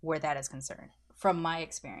where that is concerned, from my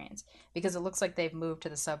experience, because it looks like they've moved to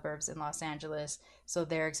the suburbs in Los Angeles, so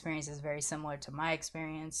their experience is very similar to my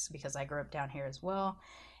experience because I grew up down here as well,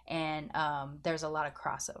 and there's a lot of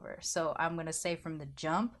crossover. So I'm going to say from the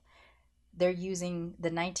jump, they're using the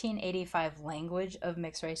 1985 language of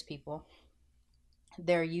mixed race people.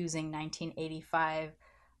 They're using 1985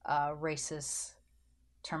 racist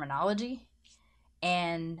terminology,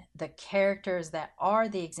 and the characters that are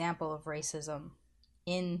the example of racism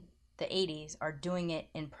in the 80s are doing it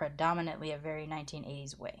in predominantly a very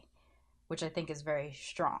 1980s way, which I think is very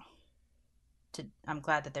strong. I'm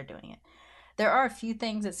glad that they're doing it. There are a few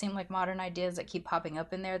things that seem like modern ideas that keep popping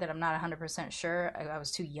up in there that I'm not 100% sure. I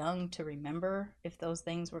was too young to remember if those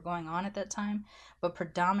things were going on at that time. But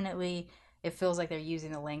predominantly, it feels like they're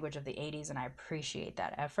using the language of the 80s, and I appreciate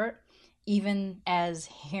that effort, even as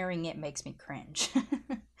hearing it makes me cringe,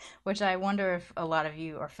 which I wonder if a lot of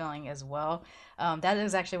you are feeling as well. That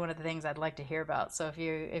is actually one of the things I'd like to hear about. So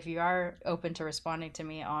if you are open to responding to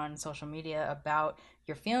me on social media about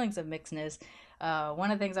your feelings of mixedness,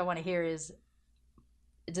 one of the things I want to hear is,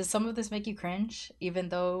 does some of this make you cringe, even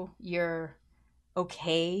though you're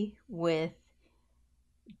okay with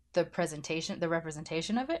the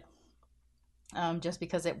representation of it, just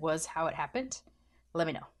because it was how it happened? Let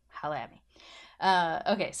me know. Holla at me.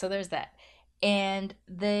 Okay, so there's that. And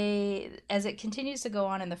as it continues to go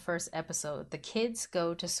on in the first episode, the kids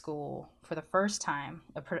go to school for the first time,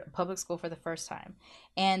 a public school for the first time,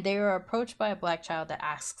 and they are approached by a black child that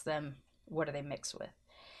asks them, what are they mixed with?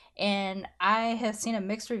 And I have seen a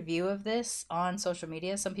mixed review of this on social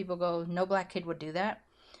media. Some people go, no black kid would do that.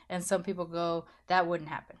 And some people go, that wouldn't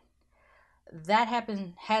happen. That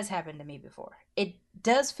has happened to me before. It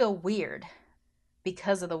does feel weird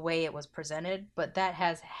because of the way it was presented, but that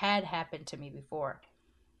had happened to me before.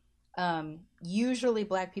 Usually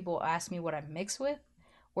black people ask me what I'm mixed with,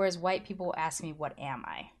 whereas white people ask me, what am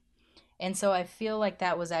I? And so I feel like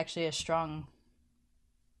that was actually a strong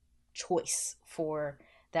choice for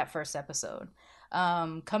that first episode.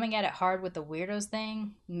 Coming at it hard with the weirdos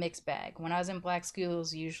thing, mixed bag. When I was in black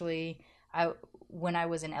schools, usually when I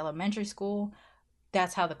was in elementary school,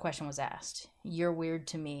 that's how the question was asked. You're weird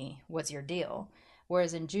to me. What's your deal?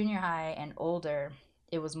 Whereas in junior high and older,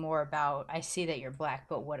 it was more about, I see that you're black,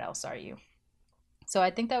 but what else are you? So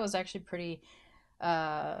I think that was actually pretty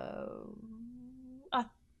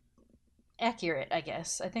accurate, I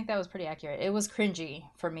guess. I think that was pretty accurate. It was cringy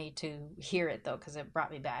for me to hear it, though, because it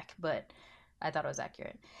brought me back, but I thought it was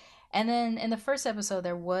accurate. And then in the first episode,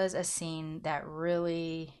 there was a scene that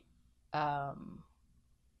really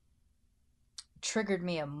triggered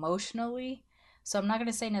me emotionally. So I'm not going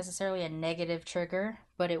to say necessarily a negative trigger,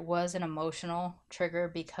 but it was an emotional trigger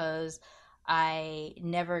because I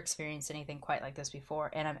never experienced anything quite like this before,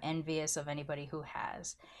 and I'm envious of anybody who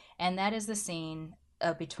has. And that is the scene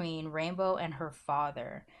between Rainbow and her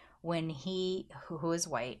father, when who is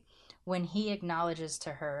white, when he acknowledges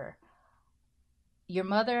to her, your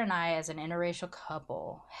mother and I as an interracial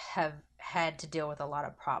couple have had to deal with a lot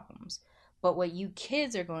of problems, but what you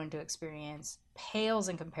kids are going to experience pales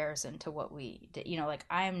in comparison to what we did. Like,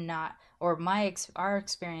 I'm not, or our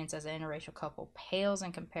experience as an interracial couple pales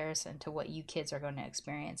in comparison to what you kids are going to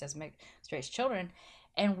experience as mixed race children,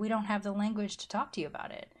 and we don't have the language to talk to you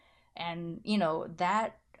about it. And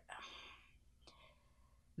that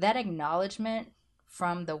acknowledgement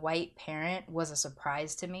from the white parent was a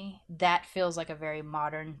surprise to me. That feels like a very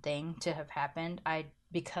modern thing to have happened.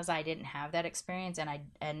 Because I didn't have that experience,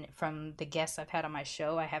 and from the guests I've had on my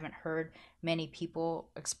show, I haven't heard many people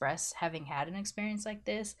express having had an experience like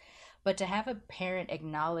this. But to have a parent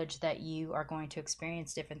acknowledge that you are going to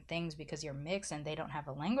experience different things because you're mixed and they don't have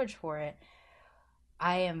a language for it,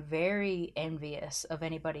 I am very envious of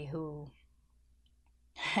anybody who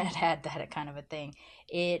had that kind of a thing.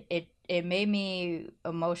 It made me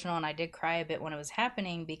emotional, and I did cry a bit when it was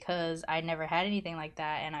happening because I never had anything like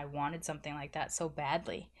that, and I wanted something like that so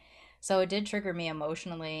badly. So it did trigger me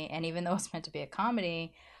emotionally, and even though it's meant to be a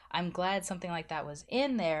comedy, I'm glad something like that was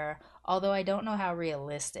in there, although I don't know how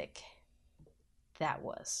realistic that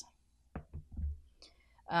was.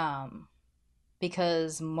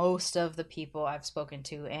 Because most of the people I've spoken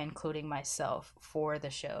to, including myself for the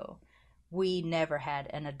show, we never had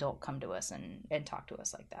an adult come to us and talk to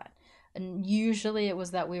us like that. And usually it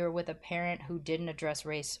was that we were with a parent who didn't address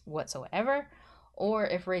race whatsoever, or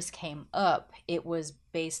if race came up, it was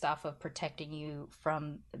based off of protecting you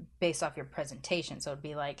based off your presentation. So it'd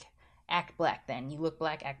be like, act black then. You look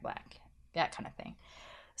black, act black. That kind of thing.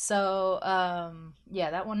 So,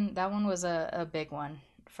 yeah, that one was a big one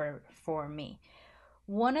for me.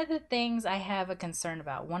 One of the things I have a concern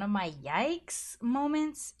about, one of my yikes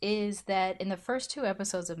moments, is that in the first 2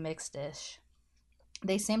 episodes of Mixed Dish,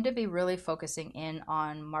 they seem to be really focusing in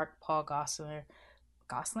on Mark Paul Gosselaar,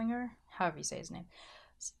 however you say his name,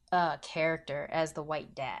 character as the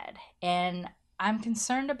white dad. And I'm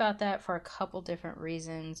concerned about that for a couple different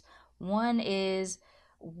reasons. One is,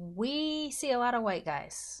 we see a lot of white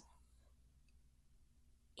guys.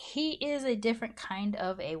 He is a different kind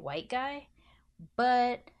of a white guy.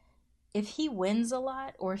 But if he wins a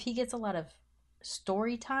lot, or if he gets a lot of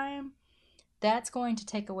story time, that's going to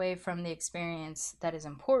take away from the experience that is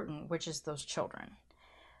important, which is those children.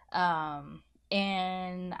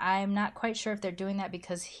 And I'm not quite sure if they're doing that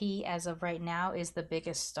because he, as of right now, is the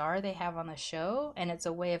biggest star they have on the show. And it's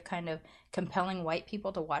a way of kind of compelling white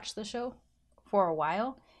people to watch the show for a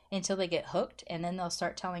while until they get hooked. And then they'll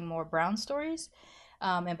start telling more brown stories.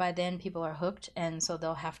 And by then, people are hooked. And so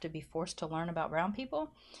they'll have to be forced to learn about brown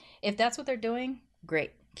people. If that's what they're doing,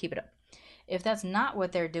 great. Keep it up. If that's not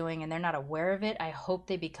what they're doing and they're not aware of it, I hope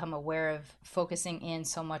they become aware of focusing in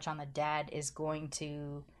so much on the dad is going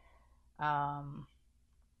to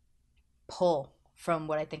pull from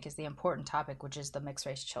what I think is the important topic, which is the mixed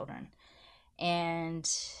race children. And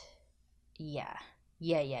yeah.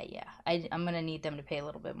 I'm gonna need them to pay a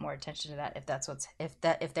little bit more attention to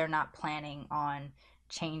that if they're not planning on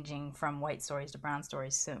changing from white stories to brown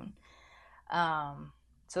stories soon.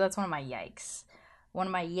 So that's one of my yikes. One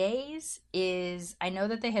of my yays is I know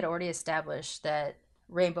that they had already established that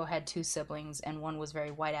Rainbow had two siblings and one was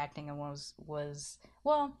very white acting and one was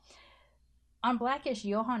well, on Blackish,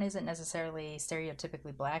 Johan isn't necessarily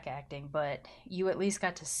stereotypically black acting, but you at least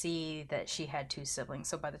got to see that she had two siblings.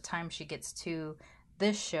 So by the time she gets to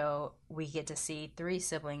this show, we get to see three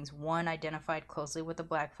siblings. One identified closely with the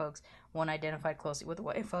black folks, one identified closely with the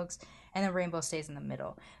white folks, and then Rainbow stays in the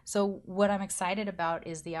middle. So what I'm excited about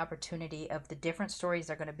is the opportunity of the different stories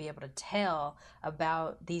they're going to be able to tell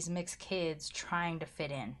about these mixed kids trying to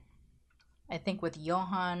fit in. I think with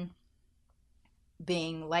Johan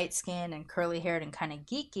being light-skinned and curly-haired and kind of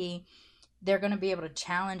geeky, they're going to be able to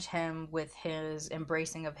challenge him with his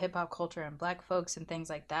embracing of hip-hop culture and black folks and things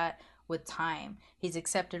like that with time. He's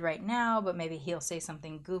accepted right now, but maybe he'll say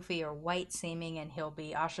something goofy or white-seeming and he'll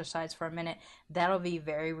be ostracized for a minute. That'll be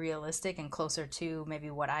very realistic and closer to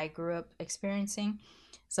maybe what I grew up experiencing.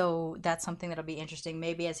 So that's something that'll be interesting.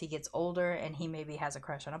 Maybe as he gets older and he maybe has a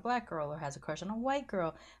crush on a black girl or has a crush on a white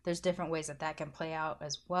girl, there's different ways that that can play out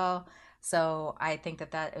as well. So I think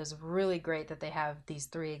that that is really great that they have these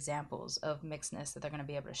three examples of mixedness that they're going to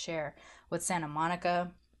be able to share. With Santa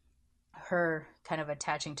Monica, her kind of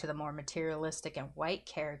attaching to the more materialistic and white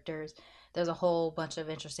characters, there's a whole bunch of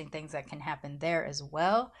interesting things that can happen there as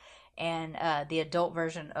well. And the adult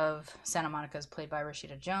version of Santa Monica is played by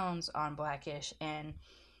Rashida Jones on Blackish. And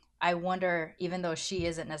I wonder, even though she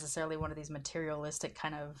isn't necessarily one of these materialistic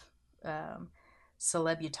kind of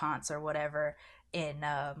celebutantes or whatever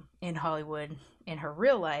in Hollywood in her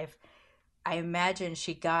real life, I imagine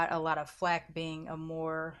she got a lot of flack being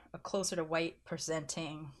a closer to white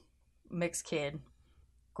presenting mixed kid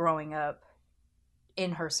growing up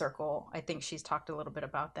in her circle. I think she's talked a little bit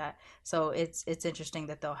about that. So it's interesting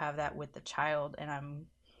that they'll have that with the child,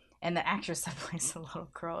 and the actress that plays the little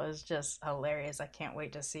girl is just hilarious. I can't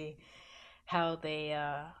wait to see how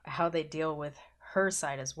they deal with her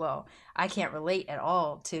side as well. I can't relate at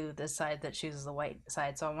all to the side that chooses the white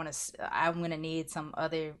side, so I'm going to need some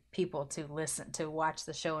other people to watch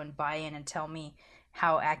the show and buy in and tell me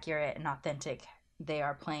how accurate and authentic they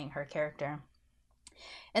are playing her character.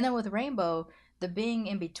 And then with Rainbow, the being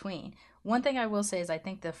in between. One thing I will say is I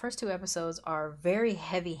think the first two episodes are very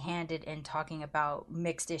heavy-handed in talking about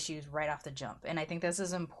mixed issues right off the jump. And I think this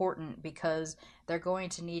is important because they're going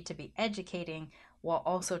to need to be educating while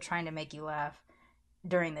also trying to make you laugh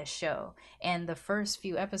during this show. And the first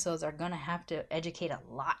few episodes are going to have to educate a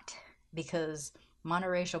lot because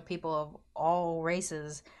monoracial people of all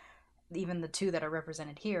races, even the two that are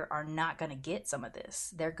represented here, are not going to get some of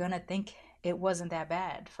this. They're going to think it wasn't that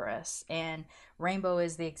bad for us. And Rainbow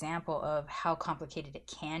is the example of how complicated it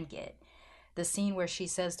can get. The scene where she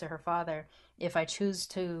says to her father, if I choose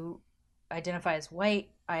to identify as white,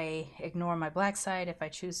 I ignore my black side. If I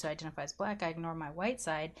choose to identify as black, I ignore my white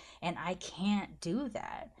side. And I can't do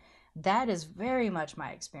that. That is very much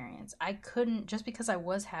my experience. I couldn't, just because I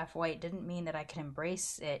was half white didn't mean that I could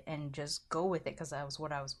embrace it and just go with it because that was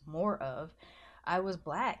what I was more of. I was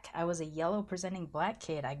black. I was a yellow presenting black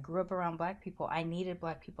kid. I grew up around black people. I needed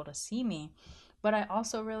black people to see me. But I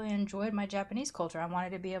also really enjoyed my Japanese culture. I wanted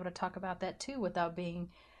to be able to talk about that too without being,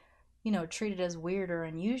 treated as weird or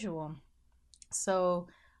unusual. So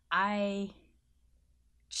I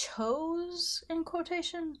chose, in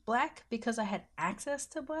quotation, black because I had access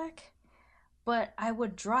to black. But I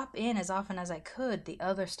would drop in as often as I could the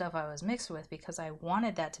other stuff I was mixed with because I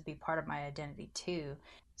wanted that to be part of my identity too.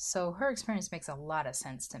 So her experience makes a lot of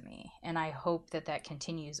sense to me, and I hope that that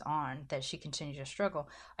continues on, that she continues to struggle.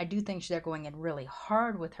 I do think they're going in really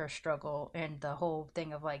hard with her struggle and the whole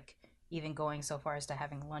thing of even going so far as to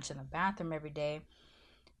having lunch in the bathroom every day.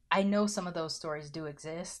 I know some of those stories do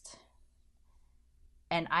exist,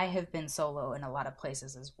 and I have been solo in a lot of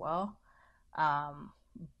places as well.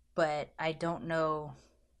 But I don't know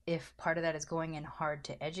if part of that is going in hard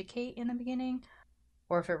to educate in the beginning,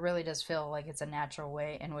 or if it really does feel like it's a natural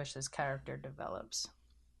way in which this character develops.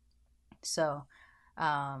 So,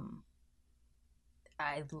 I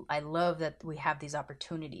love that we have these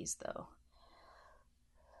opportunities, though.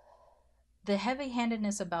 The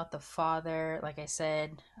heavy-handedness about the father, like I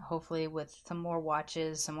said, hopefully with some more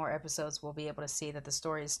watches, some more episodes, we'll be able to see that the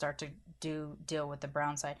stories start to deal with the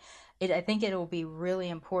brown side. I think it will be really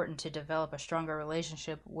important to develop a stronger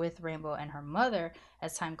relationship with Rainbow and her mother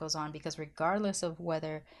as time goes on, because regardless of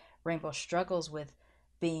whether Rainbow struggles with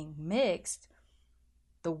being mixed,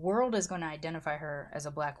 the world is going to identify her as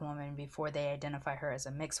a black woman before they identify her as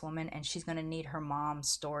a mixed woman, and she's going to need her mom's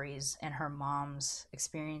stories and her mom's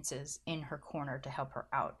experiences in her corner to help her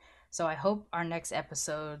out. So I hope our next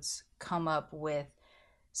episodes come up with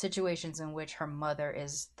situations in which her mother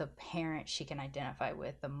is the parent she can identify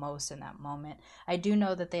with the most in that moment. I do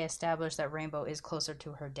know that they established that Rainbow is closer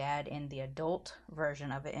to her dad in the adult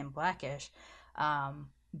version of it in Blackish,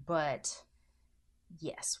 but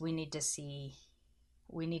yes, we need to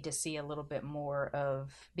see a little bit more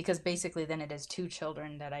of, because basically then it is two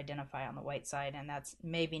children that identify on the white side, and that's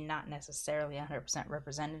maybe not necessarily 100%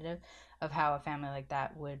 representative of how a family like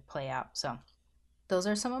that would play out. So those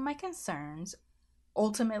are some of my concerns.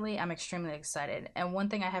 Ultimately, I'm extremely excited. And one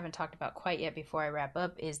thing I haven't talked about quite yet before I wrap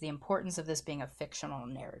up is the importance of this being a fictional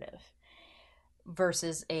narrative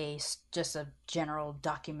versus just a general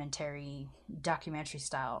documentary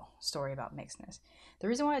style story about mixedness. The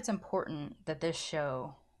reason why it's important that this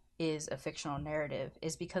show is a fictional narrative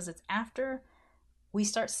is because it's after we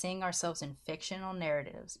start seeing ourselves in fictional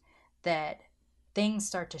narratives that things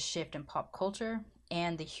start to shift in pop culture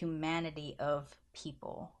and the humanity of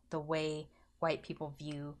people, the way white people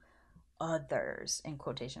view others, in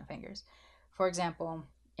quotation fingers. For example,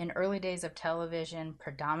 in early days of television,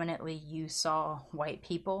 predominantly you saw white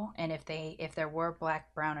people, and if there were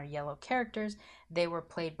black, brown, or yellow characters, they were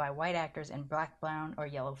played by white actors in black, brown, or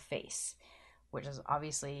yellow face, which is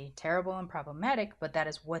obviously terrible and problematic, but that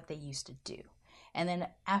is what they used to do. And then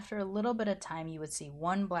after a little bit of time, you would see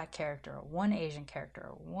one black character, or one Asian character,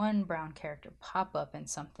 or one brown character pop up in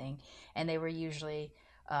something, and they were usually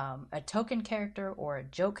a token character or a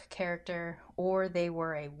joke character, or they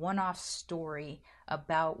were a one-off story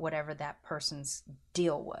about whatever that person's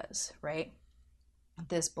deal was, right?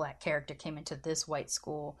 This black character came into this white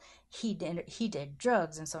school, he did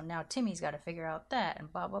drugs, and so now Timmy's got to figure out that,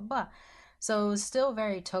 and blah blah blah. So it was still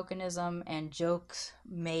very tokenism and jokes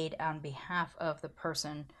made on behalf of the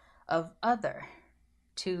person of other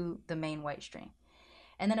to the main white stream.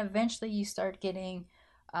 And then eventually you start getting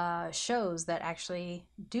shows that actually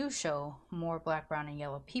do show more black, brown, and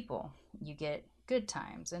yellow people. You get Good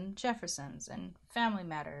Times and Jeffersons and Family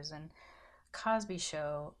Matters and Cosby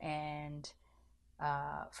Show and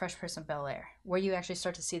Fresh Prince of Bel-Air, where you actually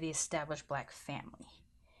start to see the established black family.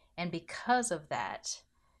 And because of that,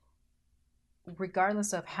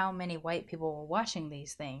 regardless of how many white people were watching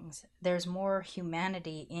these things, there's more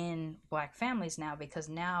humanity in black families now, because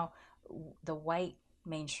now the white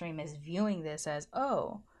mainstream is viewing this as,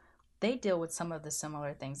 oh, they deal with some of the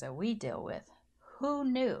similar things that we deal with. Who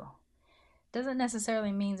knew? Doesn't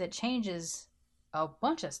necessarily mean it changes a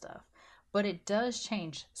bunch of stuff, but it does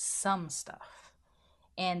change some stuff.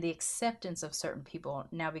 And the acceptance of certain people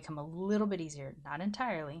now become a little bit easier, not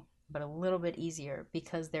entirely, but a little bit easier,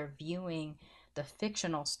 because they're viewing the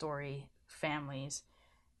fictional story families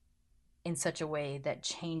in such a way that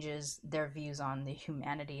changes their views on the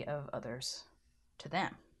humanity of others to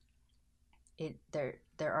them. There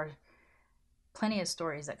are plenty of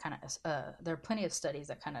stories that kind of there are plenty of studies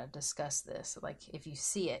that kind of discuss this. Like, if you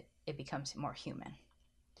see it, it becomes more human.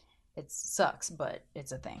 It sucks, but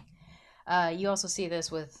it's a thing. You also see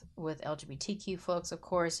this with LGBTQ folks, of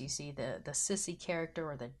course. You see the sissy character,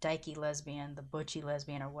 or the dykey lesbian, the butchy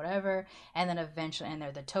lesbian, or whatever, and then eventually, and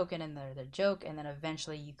they're the token and they're the joke, and then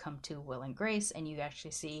eventually you come to Will and Grace, and you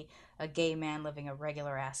actually see a gay man living a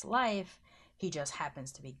regular ass life. He just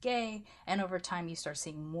happens to be gay, and over time you start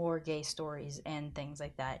seeing more gay stories and things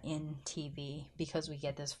like that in TV, because we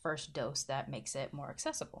get this first dose that makes it more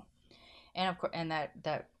accessible. And of course, and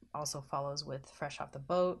that also follows with Fresh Off the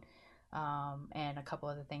Boat, and a couple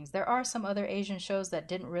other things. There are some other Asian shows that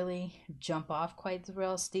didn't really jump off quite as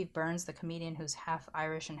well. Steve Burns, the comedian who's half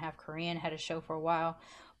Irish and half Korean, had a show for a while,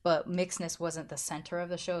 but mixedness wasn't the center of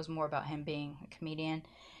the show. It was more about him being a comedian.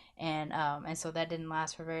 And so that didn't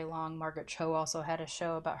last for very long. Margaret Cho also had a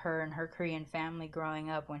show about her and her Korean family growing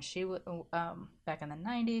up when she was back in the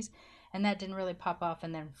 90s, and that didn't really pop off.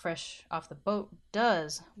 And then Fresh Off the Boat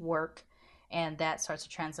does work, and that starts to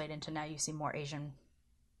translate into, now you see more Asian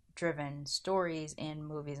driven stories in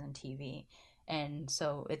movies and TV. And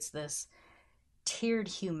so it's this tiered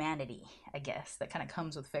humanity, I guess, that kind of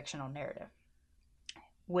comes with fictional narrative.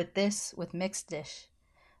 With Mixed Dish,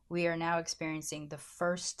 we are now experiencing the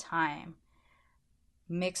first time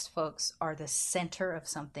mixed folks are the center of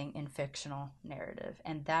something in fictional narrative.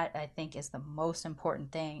 And that, I think, is the most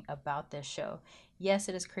important thing about this show. Yes,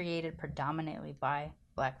 it is created predominantly by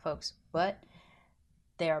Black folks, but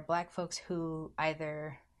they are Black folks who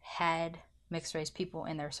either had mixed race people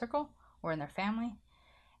in their circle or in their family,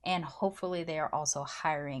 and hopefully they are also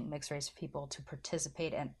hiring mixed race people to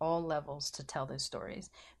participate at all levels to tell their stories.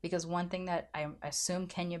 Because one thing that I assume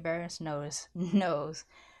Kenya Barris knows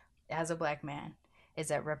as a Black man is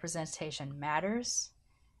that representation matters,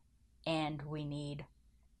 and we need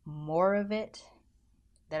more of it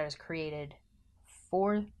that is created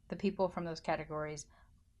for the people from those categories,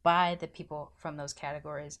 by the people from those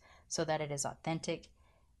categories, so that it is authentic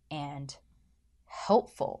and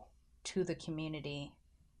helpful to the community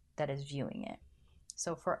that is viewing it.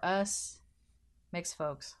 So for us mixed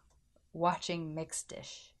folks watching Mixed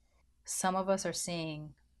Dish, some of us are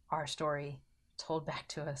seeing our story told back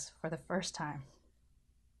to us for the first time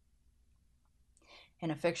in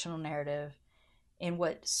a fictional narrative, in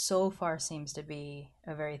what so far seems to be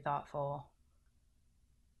a very thoughtful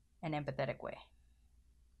and empathetic way.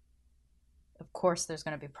 Of course, there's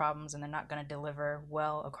going to be problems, and they're not going to deliver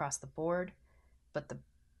well across the board, but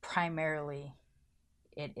primarily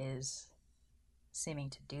it is seeming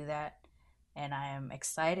to do that, and I am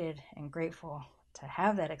excited and grateful to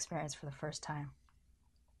have that experience for the first time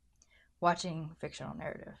watching fictional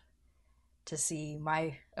narrative, to see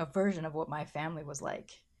a version of what my family was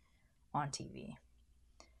like on TV.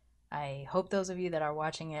 I hope those of you that are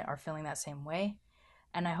watching it are feeling that same way,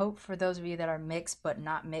 and I hope for those of you that are mixed but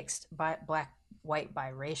not mixed by Black, white,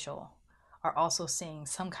 biracial are also seeing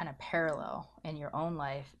some kind of parallel in your own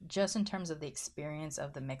life, just in terms of the experience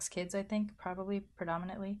of the mixed kids, I think, probably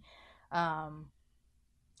predominantly.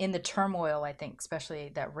 In the turmoil, I think, especially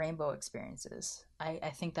that Rainbow experiences,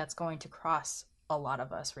 I think that's going to cross a lot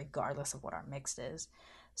of us, regardless of what our mixed is.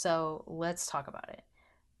 So let's talk about it.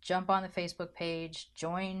 Jump on the Facebook page,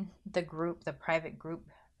 join the group, the private group,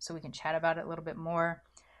 so we can chat about it a little bit more.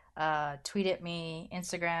 Tweet at me,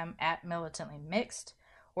 Instagram at Militantly Mixed,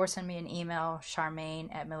 or send me an email,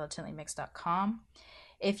 charmaine@militantlymixed.com.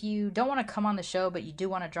 If you don't want to come on the show, but you do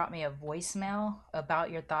want to drop me a voicemail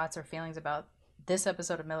about your thoughts or feelings about this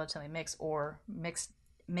episode of Militantly Mixed or Mixed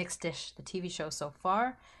Dish, the TV show so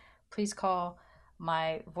far, please call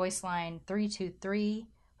my voice line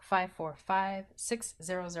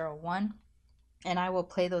 323-545-6001. And I will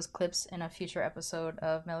play those clips in a future episode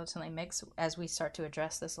of Militantly Mixed as we start to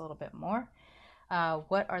address this a little bit more.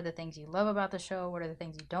 What are the things you love about the show? What are the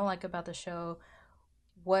things you don't like about the show?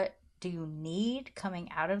 What do you need coming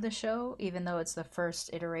out of the show, even though it's the first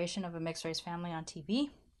iteration of a mixed race family on TV?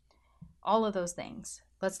 All of those things.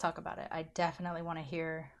 Let's talk about it. I definitely want to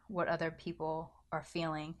hear what other people are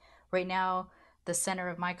feeling. Right now, the center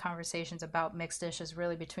of my conversations about Mixed Dish is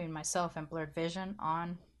really between myself and Blurred Vision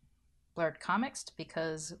on Blurred Comics,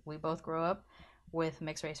 because we both grew up with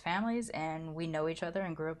mixed race families and we know each other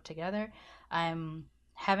and grew up together.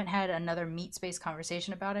 Haven't had another meat space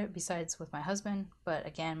conversation about it besides with my husband, but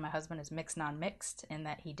again, my husband is mixed non-mixed in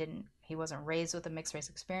that he wasn't raised with a mixed race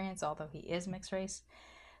experience, although he is mixed race.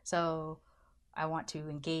 So I want to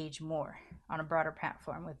engage more on a broader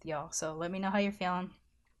platform with y'all. So let me know how you're feeling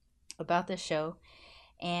about this show.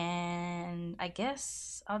 And I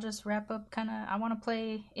guess I'll just wrap up I want to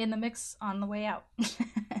play In the Mix on the way out.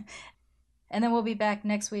 And then we'll be back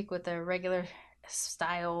next week with a regular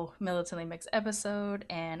style Militantly Mixed episode.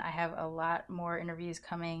 And I have a lot more interviews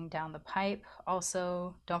coming down the pipe.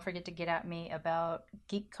 Also, don't forget to get at me about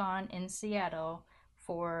GeekCon in Seattle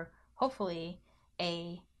for hopefully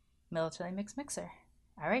a Militantly Mixed mixer.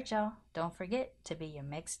 All right, y'all. Don't forget to be your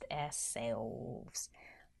mixed ass selves.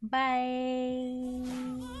 Bye.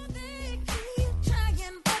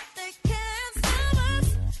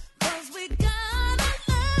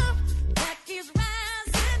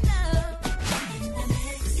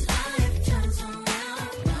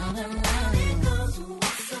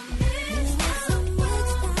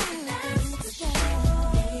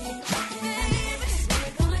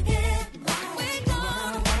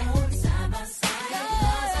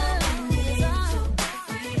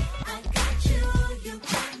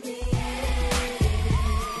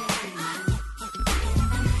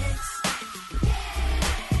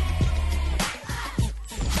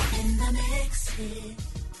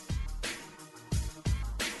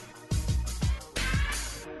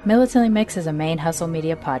 Militantly Mixed is a Main Hustle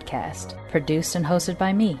Media podcast, produced and hosted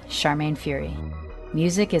by me, Charmaine Fury.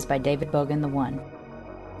 Music is by David Bogan the One.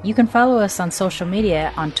 You can follow us on social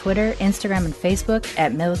media on Twitter, Instagram, and Facebook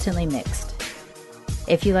at Militantly Mixed.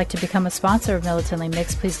 If you'd like to become a sponsor of Militantly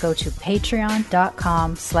Mixed, please go to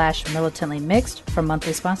patreon.com/militantlymixed for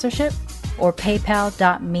monthly sponsorship or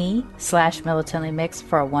paypal.me/militantlymixed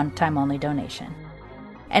for a one-time only donation.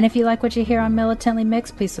 And if you like what you hear on Militantly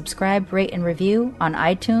Mixed, please subscribe, rate, and review on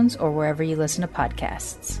iTunes or wherever you listen to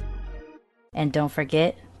podcasts. And don't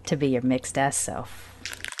forget to be your mixed-ass self.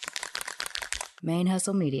 Main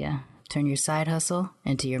Hustle Media. Turn your side hustle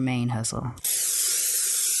into your main hustle.